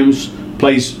Grimes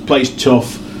plays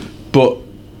tough, but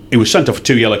he was sent off for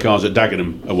 2 yellow cards at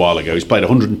Dagenham a while ago. He's played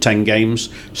 110 games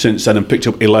since then and picked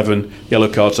up 11 yellow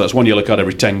cards. So that's 1 yellow card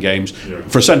every 10 games. Yeah.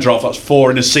 For a centre-half, that's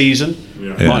 4 in a season.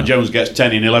 Yeah. Mike Jones gets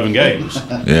 10 in 11 games.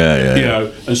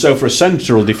 And so for a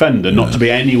central defender not to be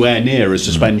anywhere near a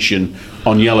suspension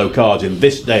on yellow cards in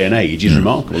this day and age is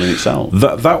remarkable in itself.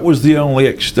 That was the only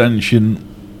extension,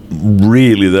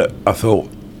 really, that I thought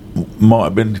might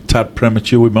have been a tad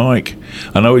premature with Mike.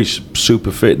 I know he's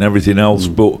super fit and everything else,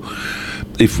 but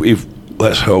if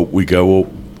let's hope we go up,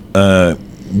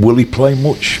 will he play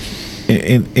much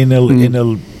in a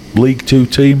League Two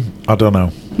team? I don't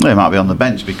know. Well, he might be on the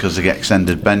bench because they get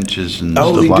extended benches and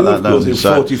stuff like that. There's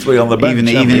 43 on the bench.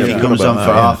 Even if he comes on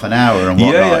for half an hour and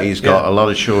whatnot, he's got a lot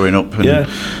of shoring up and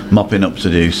mopping up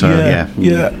to do. So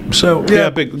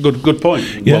good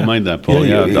point. Well made there, Paul.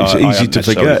 It's easy to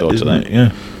forget, isn't it?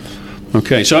 Yeah.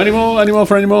 Okay, so any more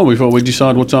before we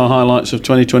decide what our highlights of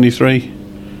 2023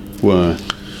 were?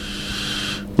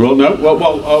 Well, no. Well,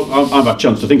 I've had a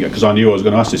chance to think it because I knew I was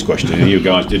going to ask this question, and you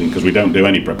guys didn't, because we don't do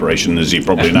any preparation, as you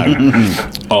probably know.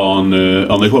 on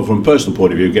this one, from a personal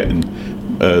point of view, getting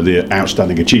the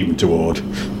Outstanding Achievement Award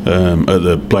at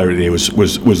the Player of the Year was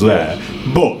there.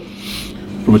 But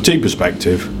from a team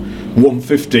perspective,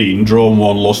 115, drawn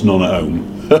 1, lost none at home.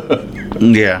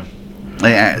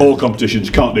 All competitions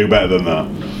can't do better than that.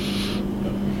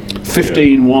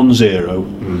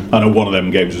 15-1-0, I know one of them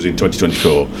games was in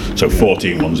 2024, so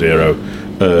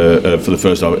 14-1-0 for the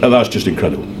first half. That's just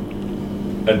incredible.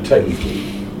 And technically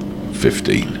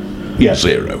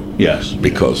 15-0. Yes.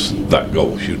 Because that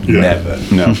goal should never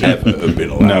have been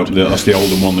allowed. No, that's the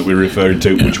older one that we're referring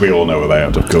to, which we all know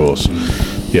about, of course.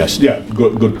 Yes,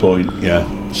 good point,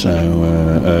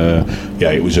 So,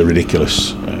 it was a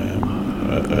ridiculous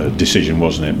decision,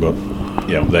 wasn't it? But,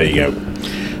 there you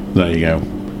go.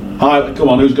 Hi, come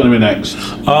on, who's going to be next?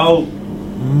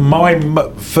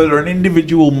 For an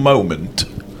individual moment,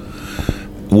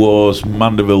 was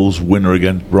Mandeville's winner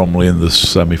against Bromley in the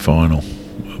semi-final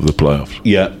of the playoffs.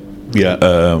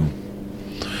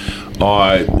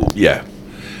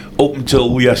 Up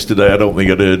until yesterday, I don't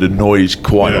think I'd heard a noise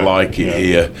quite like it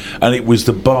here. And it was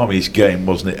the Barmies game,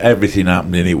 wasn't it? Everything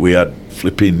happened in it. We had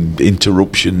flipping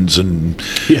interruptions and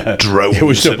drones. It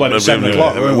was still playing at 7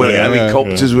 o'clock, weren't we?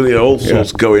 Helicopters with all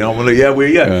sorts going on.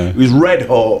 It was red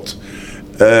hot.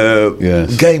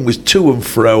 Game was to and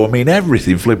fro. I mean,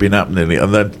 everything flipping happened in it.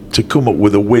 And then to come up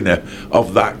with a winner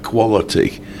of that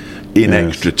quality in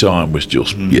extra time was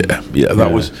just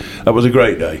that was a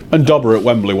great day. And Dobber at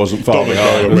Wembley wasn't far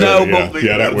behind. No, Yeah. but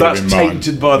Yeah, that would that's have been mine.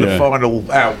 tainted by the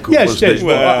final outcome. Yes, wasn't yes, it?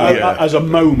 well, as a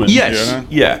moment. Yes,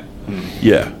 yeah.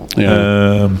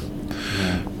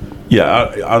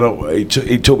 I don't.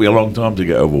 It took me a long time to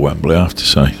get over Wembley. I have to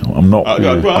say, I'm not. I'm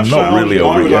not really I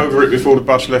over was it yet. over it before the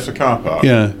bus left the car park.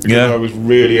 Yeah. Because I was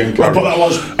really encouraged. But that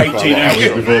was 18 hours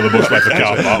before the bus left the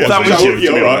car park. That was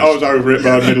all right. I was over it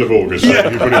by the middle of August. So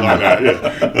if you put it like that.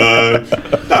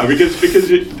 Yeah. No, because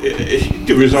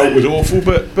the result was awful,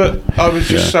 but I was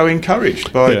just so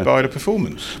encouraged by the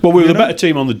performance. Well, we were the better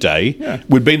team on the day. Yeah.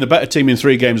 We'd been the better team in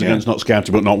 3 games against Notts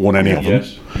County, but not won any of them.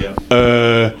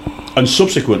 And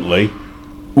subsequently,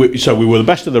 we were the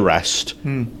best of the rest.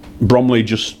 Bromley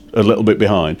just a little bit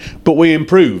behind, but we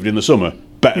improved in the summer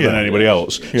better than anybody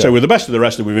else. So we're the best of the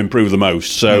rest, and we've improved the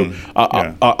most. So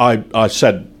I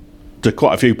said to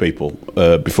quite a few people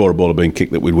before a ball had been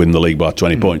kicked that we'd win the league by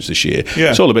 20 points this year.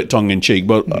 It's all a bit tongue in cheek,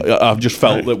 but I've just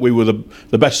felt that we were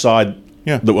the best side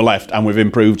that were left, and we've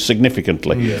improved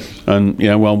significantly. And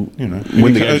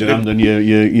win the games in hand, and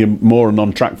you're more and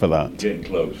on track for that. Getting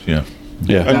close.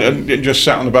 And just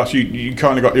sat on the bus, you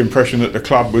kind of got the impression that the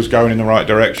club was going in the right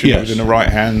direction. It was in the right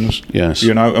hands.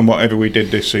 And whatever we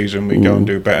did this season, we'd go and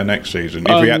do better next season.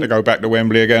 If we had to go back to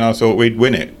Wembley again, I thought we'd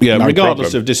win it.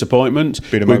 Regardless of disappointment,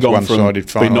 Be the most one-sided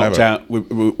final being knocked ever. out.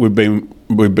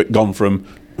 We've gone from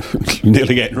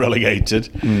nearly getting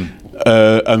relegated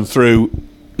and through.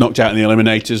 Knocked out in the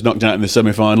eliminators, knocked out in the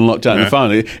semi-final, knocked out in the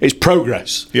final. It's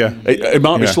progress. It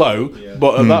might be slow,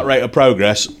 but at that rate of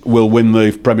progress, we'll win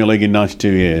the Premier League in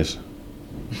 92 years.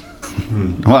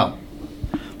 Well,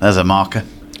 there's a marker.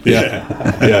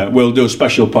 We'll do a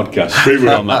special podcast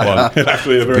on that one.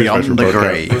 Actually, a very Beyond special the podcast.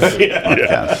 grave.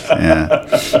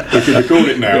 Podcast. We could record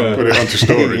it now and put it onto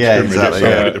storage. couldn't we? Just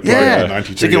so it applies in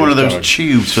 92 Stick in one of years' those time.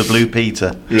 tubes for Blue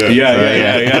Peter. You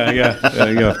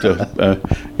have to.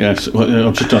 Yes,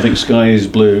 I think sky is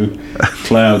blue,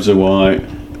 clouds are white.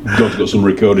 God's got some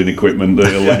recording equipment that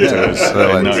he'll lend to us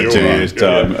in 92 years'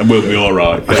 time, and we'll be all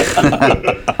right.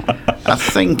 I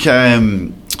think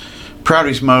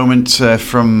proudest moment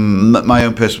from my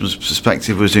own personal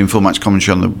perspective was doing full match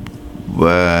commentary on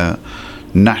the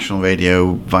national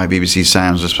radio via BBC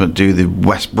Sounds. I was supposed to do the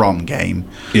West Brom game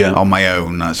on my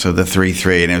own, so the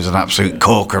 3-3, and it was an absolute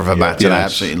corker of a match, and I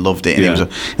absolutely loved it. And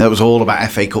it was all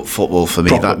about FA Cup football for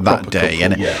me that day,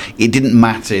 and it didn't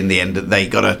matter in the end that they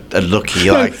got a lucky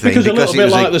thing, because a little bit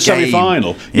like the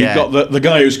semi-final, you've got the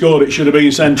guy who scored it should have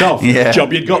been sent off.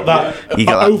 Job, you'd got that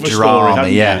drama,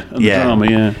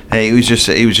 drama. It was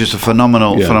just a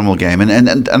phenomenal game,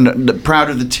 and proud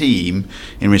of the team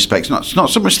in respects not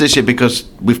so much this year because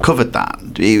we've covered that.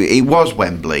 It was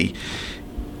Wembley.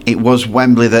 It was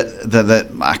Wembley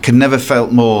that I could never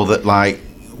felt more that like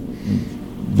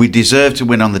we deserved to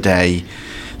win on the day,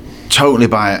 totally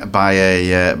by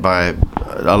a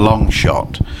long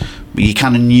shot. But you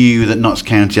kind of knew that Notts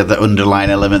County had that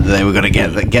underlying element that they were going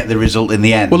to get the result in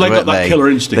the end. Well, they got that killer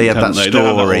instinct. They had that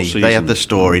story. They had the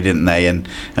story, didn't they? And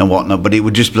whatnot. But it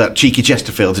would just be that cheeky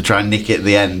Chesterfield to try and nick it at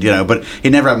the end, But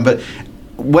it never happened. But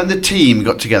when the team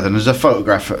got together, and there's a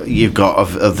photograph you've got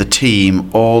of the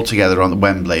team all together on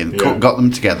Wembley, and got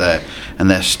them together, and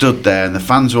they're stood there, and the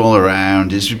fans are all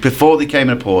around. It's before they came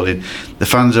and applauded. The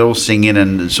fans are all singing,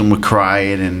 and some were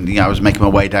crying, and I was making my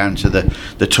way down to the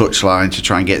touchline to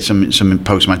try and get some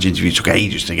post-match interviews. It took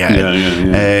ages to get.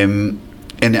 And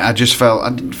I just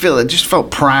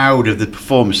felt proud of the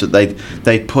performance that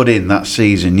they'd put in that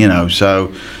season.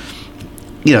 So.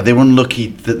 They were unlucky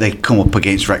that they come up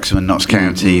against Wrexham and Notts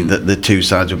County. That the two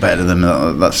sides were better than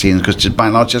that season, because by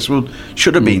and large Chesterfield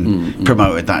should have been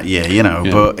promoted that year.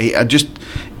 But it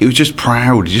was just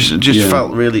proud. It just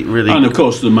felt really, really. And of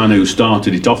course, the man who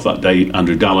started it off that day,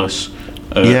 Andrew Dallas.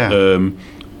 The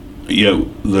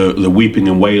weeping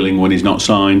and wailing when he's not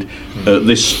signed.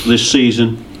 This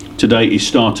season, to date, he's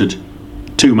started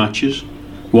 2 matches,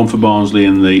 one for Barnsley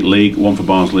in the league, one for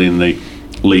Barnsley in the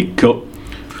League Cup.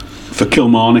 For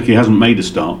Kilmarnock, he hasn't made a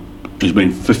start. There's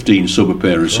been 15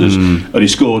 sub-appearances, and he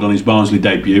scored on his Barnsley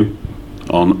debut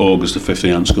on August the 5th. He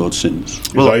hasn't scored since.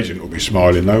 His agent will be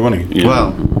smiling though, won't he?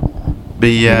 Well,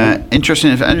 be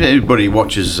interesting if anybody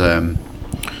watches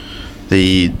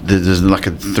there's like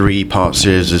a 3-part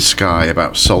series of Sky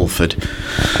about Salford,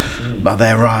 about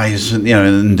their rise,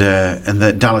 and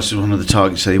that Dallas was one of the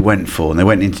targets that he went for, and they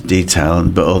went into detail,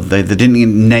 but they didn't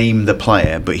even name the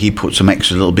player, but he put some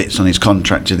extra little bits on his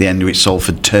contract at the end, which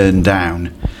Salford turned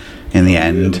down in the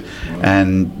end,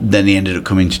 and then he ended up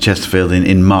coming to Chesterfield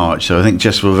in March. So I think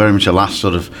Chesterfield very much a last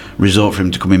sort of resort for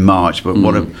him to come in March, but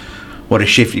what a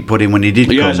shift he put in when he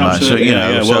did Yes, come back. So, absolutely,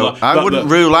 Well, I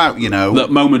wouldn't rule out, that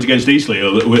moment against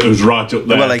Eastleigh, it was right up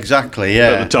there. Well, exactly, yeah.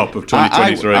 At the top of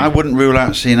 2023. I wouldn't rule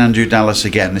out seeing Andrew Dallas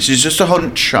again. This is just a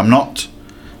hunch. I'm not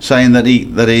saying that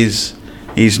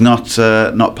he's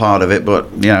not part of it, but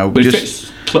But he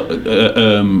fits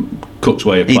Cook's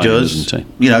way of playing, doesn't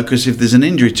he? Because if there's an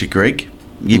injury to Grigg,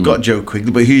 you've got Joe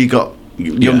Quigley, but who you got?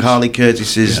 Young Harley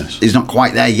Curtis is not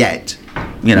quite there yet.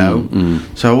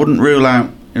 So I wouldn't rule out.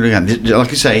 Again, like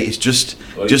I say, it's just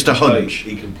a hunch.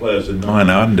 He can play as a 9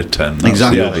 and a 10.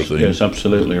 Exactly. Yes,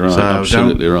 absolutely right. So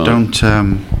absolutely right.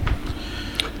 Don't.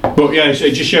 But yeah,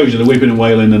 it just shows you the weeping and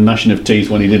wailing and gnashing of teeth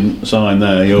when he didn't sign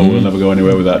there. We'll never go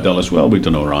anywhere without Dallas. Well, we've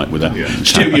done all right with that. Yeah.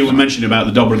 Stu, you were mentioning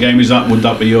about the Dobra game. Is that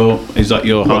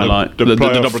your highlight? The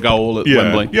Dobra goal at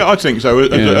Wembley. Yeah, I think so.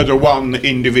 As a one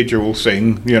individual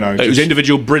thing, it was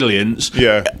individual brilliance.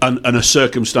 Yeah, and a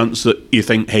circumstance that you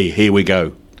think, hey, here we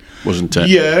go, wasn't it?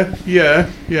 Yeah.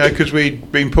 Because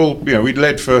we'd been pulled. We'd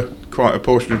led for quite a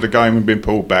portion of the game and been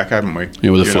pulled back, haven't we? Yeah,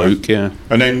 with a fluke, yeah.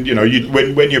 And then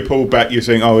when you're pulled back, you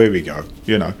think, oh, here we go,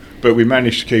 But we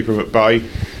managed to keep them at bay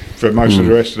for most of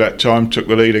the rest of that time. Took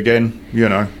the lead again,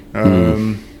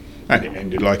 and it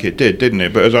ended like it did, didn't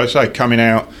it? But as I say, coming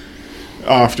out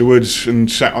afterwards and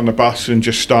sat on the bus and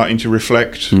just starting to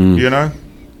reflect, you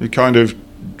kind of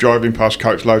driving past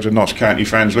coach loads of Notts County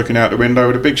fans looking out the window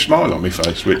with a big smile on my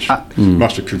face, which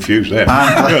must have confused them.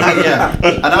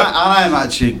 And I'm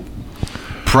actually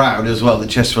proud as well that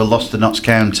Chesterfield lost to Notts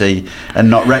County and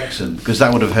not Wrexham, because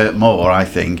that would have hurt more, I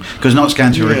think, because Notts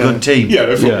County were a good team. Yeah,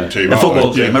 they're a football team. A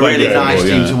football team, a really nice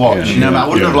team to watch. I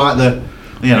wouldn't have liked the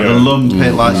lump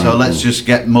it so let's just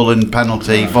get Mullen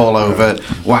penalty, fall over,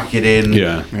 whack it in.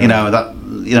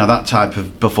 That type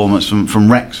of performance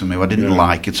from Wrexham, who I didn't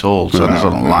like at all. So I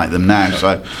don't like them now.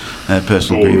 So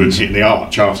personal grievance. Hitting the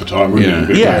arch half the time.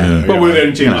 But we're the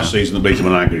only team last season that beat them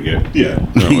on aggregate.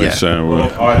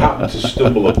 I happened to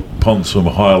stumble upon some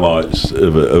highlights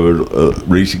of a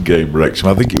recent game, Wrexham.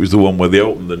 I think it was the one where they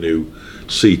opened the new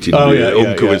seating,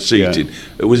 uncovered seating.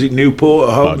 Was it Newport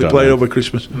at home? They played over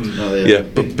Christmas.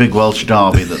 Big Welsh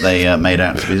derby that they made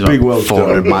out to be. Big Welsh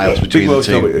 400 miles between the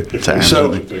two towns.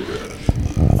 So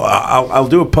I'll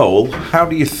do a poll. How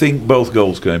do you think both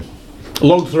goals came?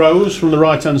 Long throws from the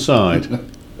right-hand side.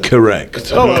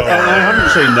 Correct. I haven't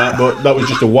seen that, but that was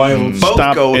just a wild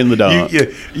stab in the dark.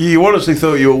 You honestly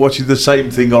thought you were watching the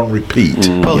same thing on repeat.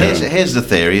 Well, here's the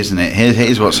theory, isn't it?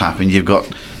 Here's what's happened. You've got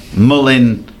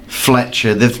Mullin,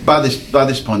 Fletcher. By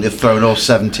this point, they've thrown all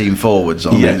 17 forwards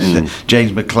on.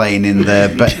 James McLean in there.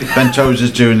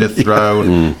 Bentosa's doing the throw.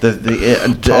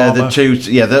 The two.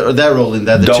 They're all in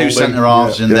there. The two centre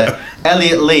halves in there.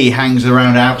 Elliot Lee hangs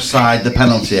around outside the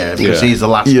penalty area because he's the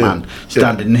last man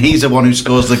standing, and he's the one who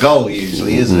scores the goal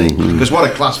usually, isn't he? Because what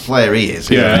a class player he is.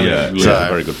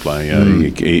 Very good player.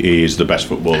 He is the best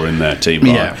footballer in their team.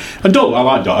 And Dol,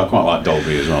 I quite like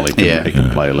Dolby as well. He can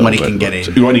play a little when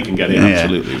bit. When he can get in,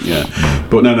 absolutely.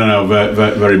 But no,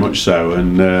 very much so.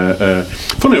 And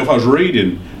funny enough, I was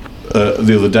reading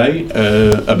the other day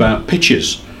about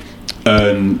pitches,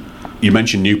 and you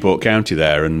mentioned Newport County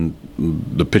there, and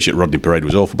the pitch at Rodney Parade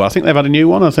was awful, but I think they've had a new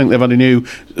one. I think they've had a new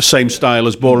same style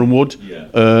as Boreham Wood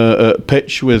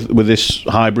pitch with this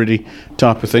hybridy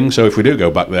type of thing. So if we do go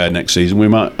back there next season, we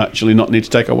might actually not need to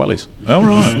take our wellies. All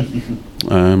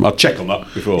right. I'll check on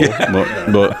that before,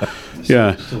 but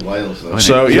yeah. Still Wales, though.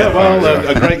 So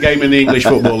a great game in the English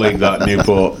Football League, that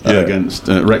Newport against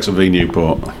Wrexham v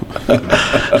Newport.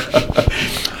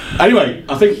 Anyway,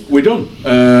 I think we're done.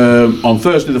 On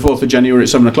Thursday, the 4th of January at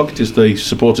 7 o'clock, it is the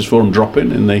Supporters Forum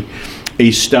drop-in in the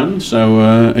East Stand.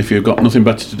 So if you've got nothing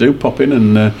better to do, pop in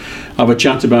and have a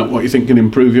chat about what you think can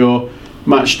improve your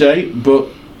match day. But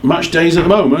match days at the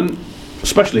moment,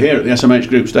 especially here at the SMH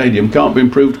Group Stadium, can't be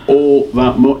improved all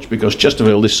that much, because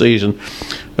Chesterfield this season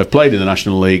have played in the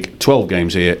National League 12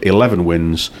 games here, 11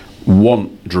 wins,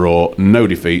 1 draw, no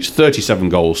defeats, 37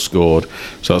 goals scored,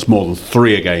 so that's more than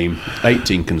 3 a game,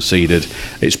 18 conceded.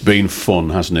 It's been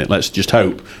fun, hasn't it? Let's just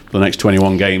hope for the next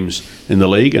 21 games in the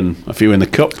league and a few in the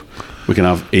cup, we can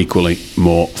have equally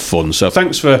more fun. So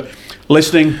thanks for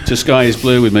listening to Sky is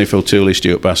Blue with me, Phil Tooley,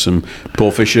 Stuart Bassam, Paul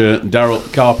Fisher,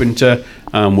 Darryl Carpenter,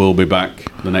 and we'll be back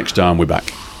the next time we're back.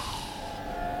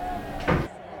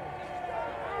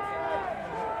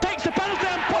 Takes the penalty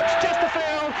and puts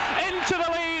Chesterfield into the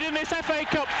lead in this FA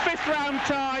Cup 5th round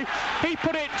tie. He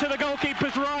put it to the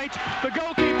goalkeeper's right. The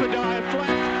goalkeeper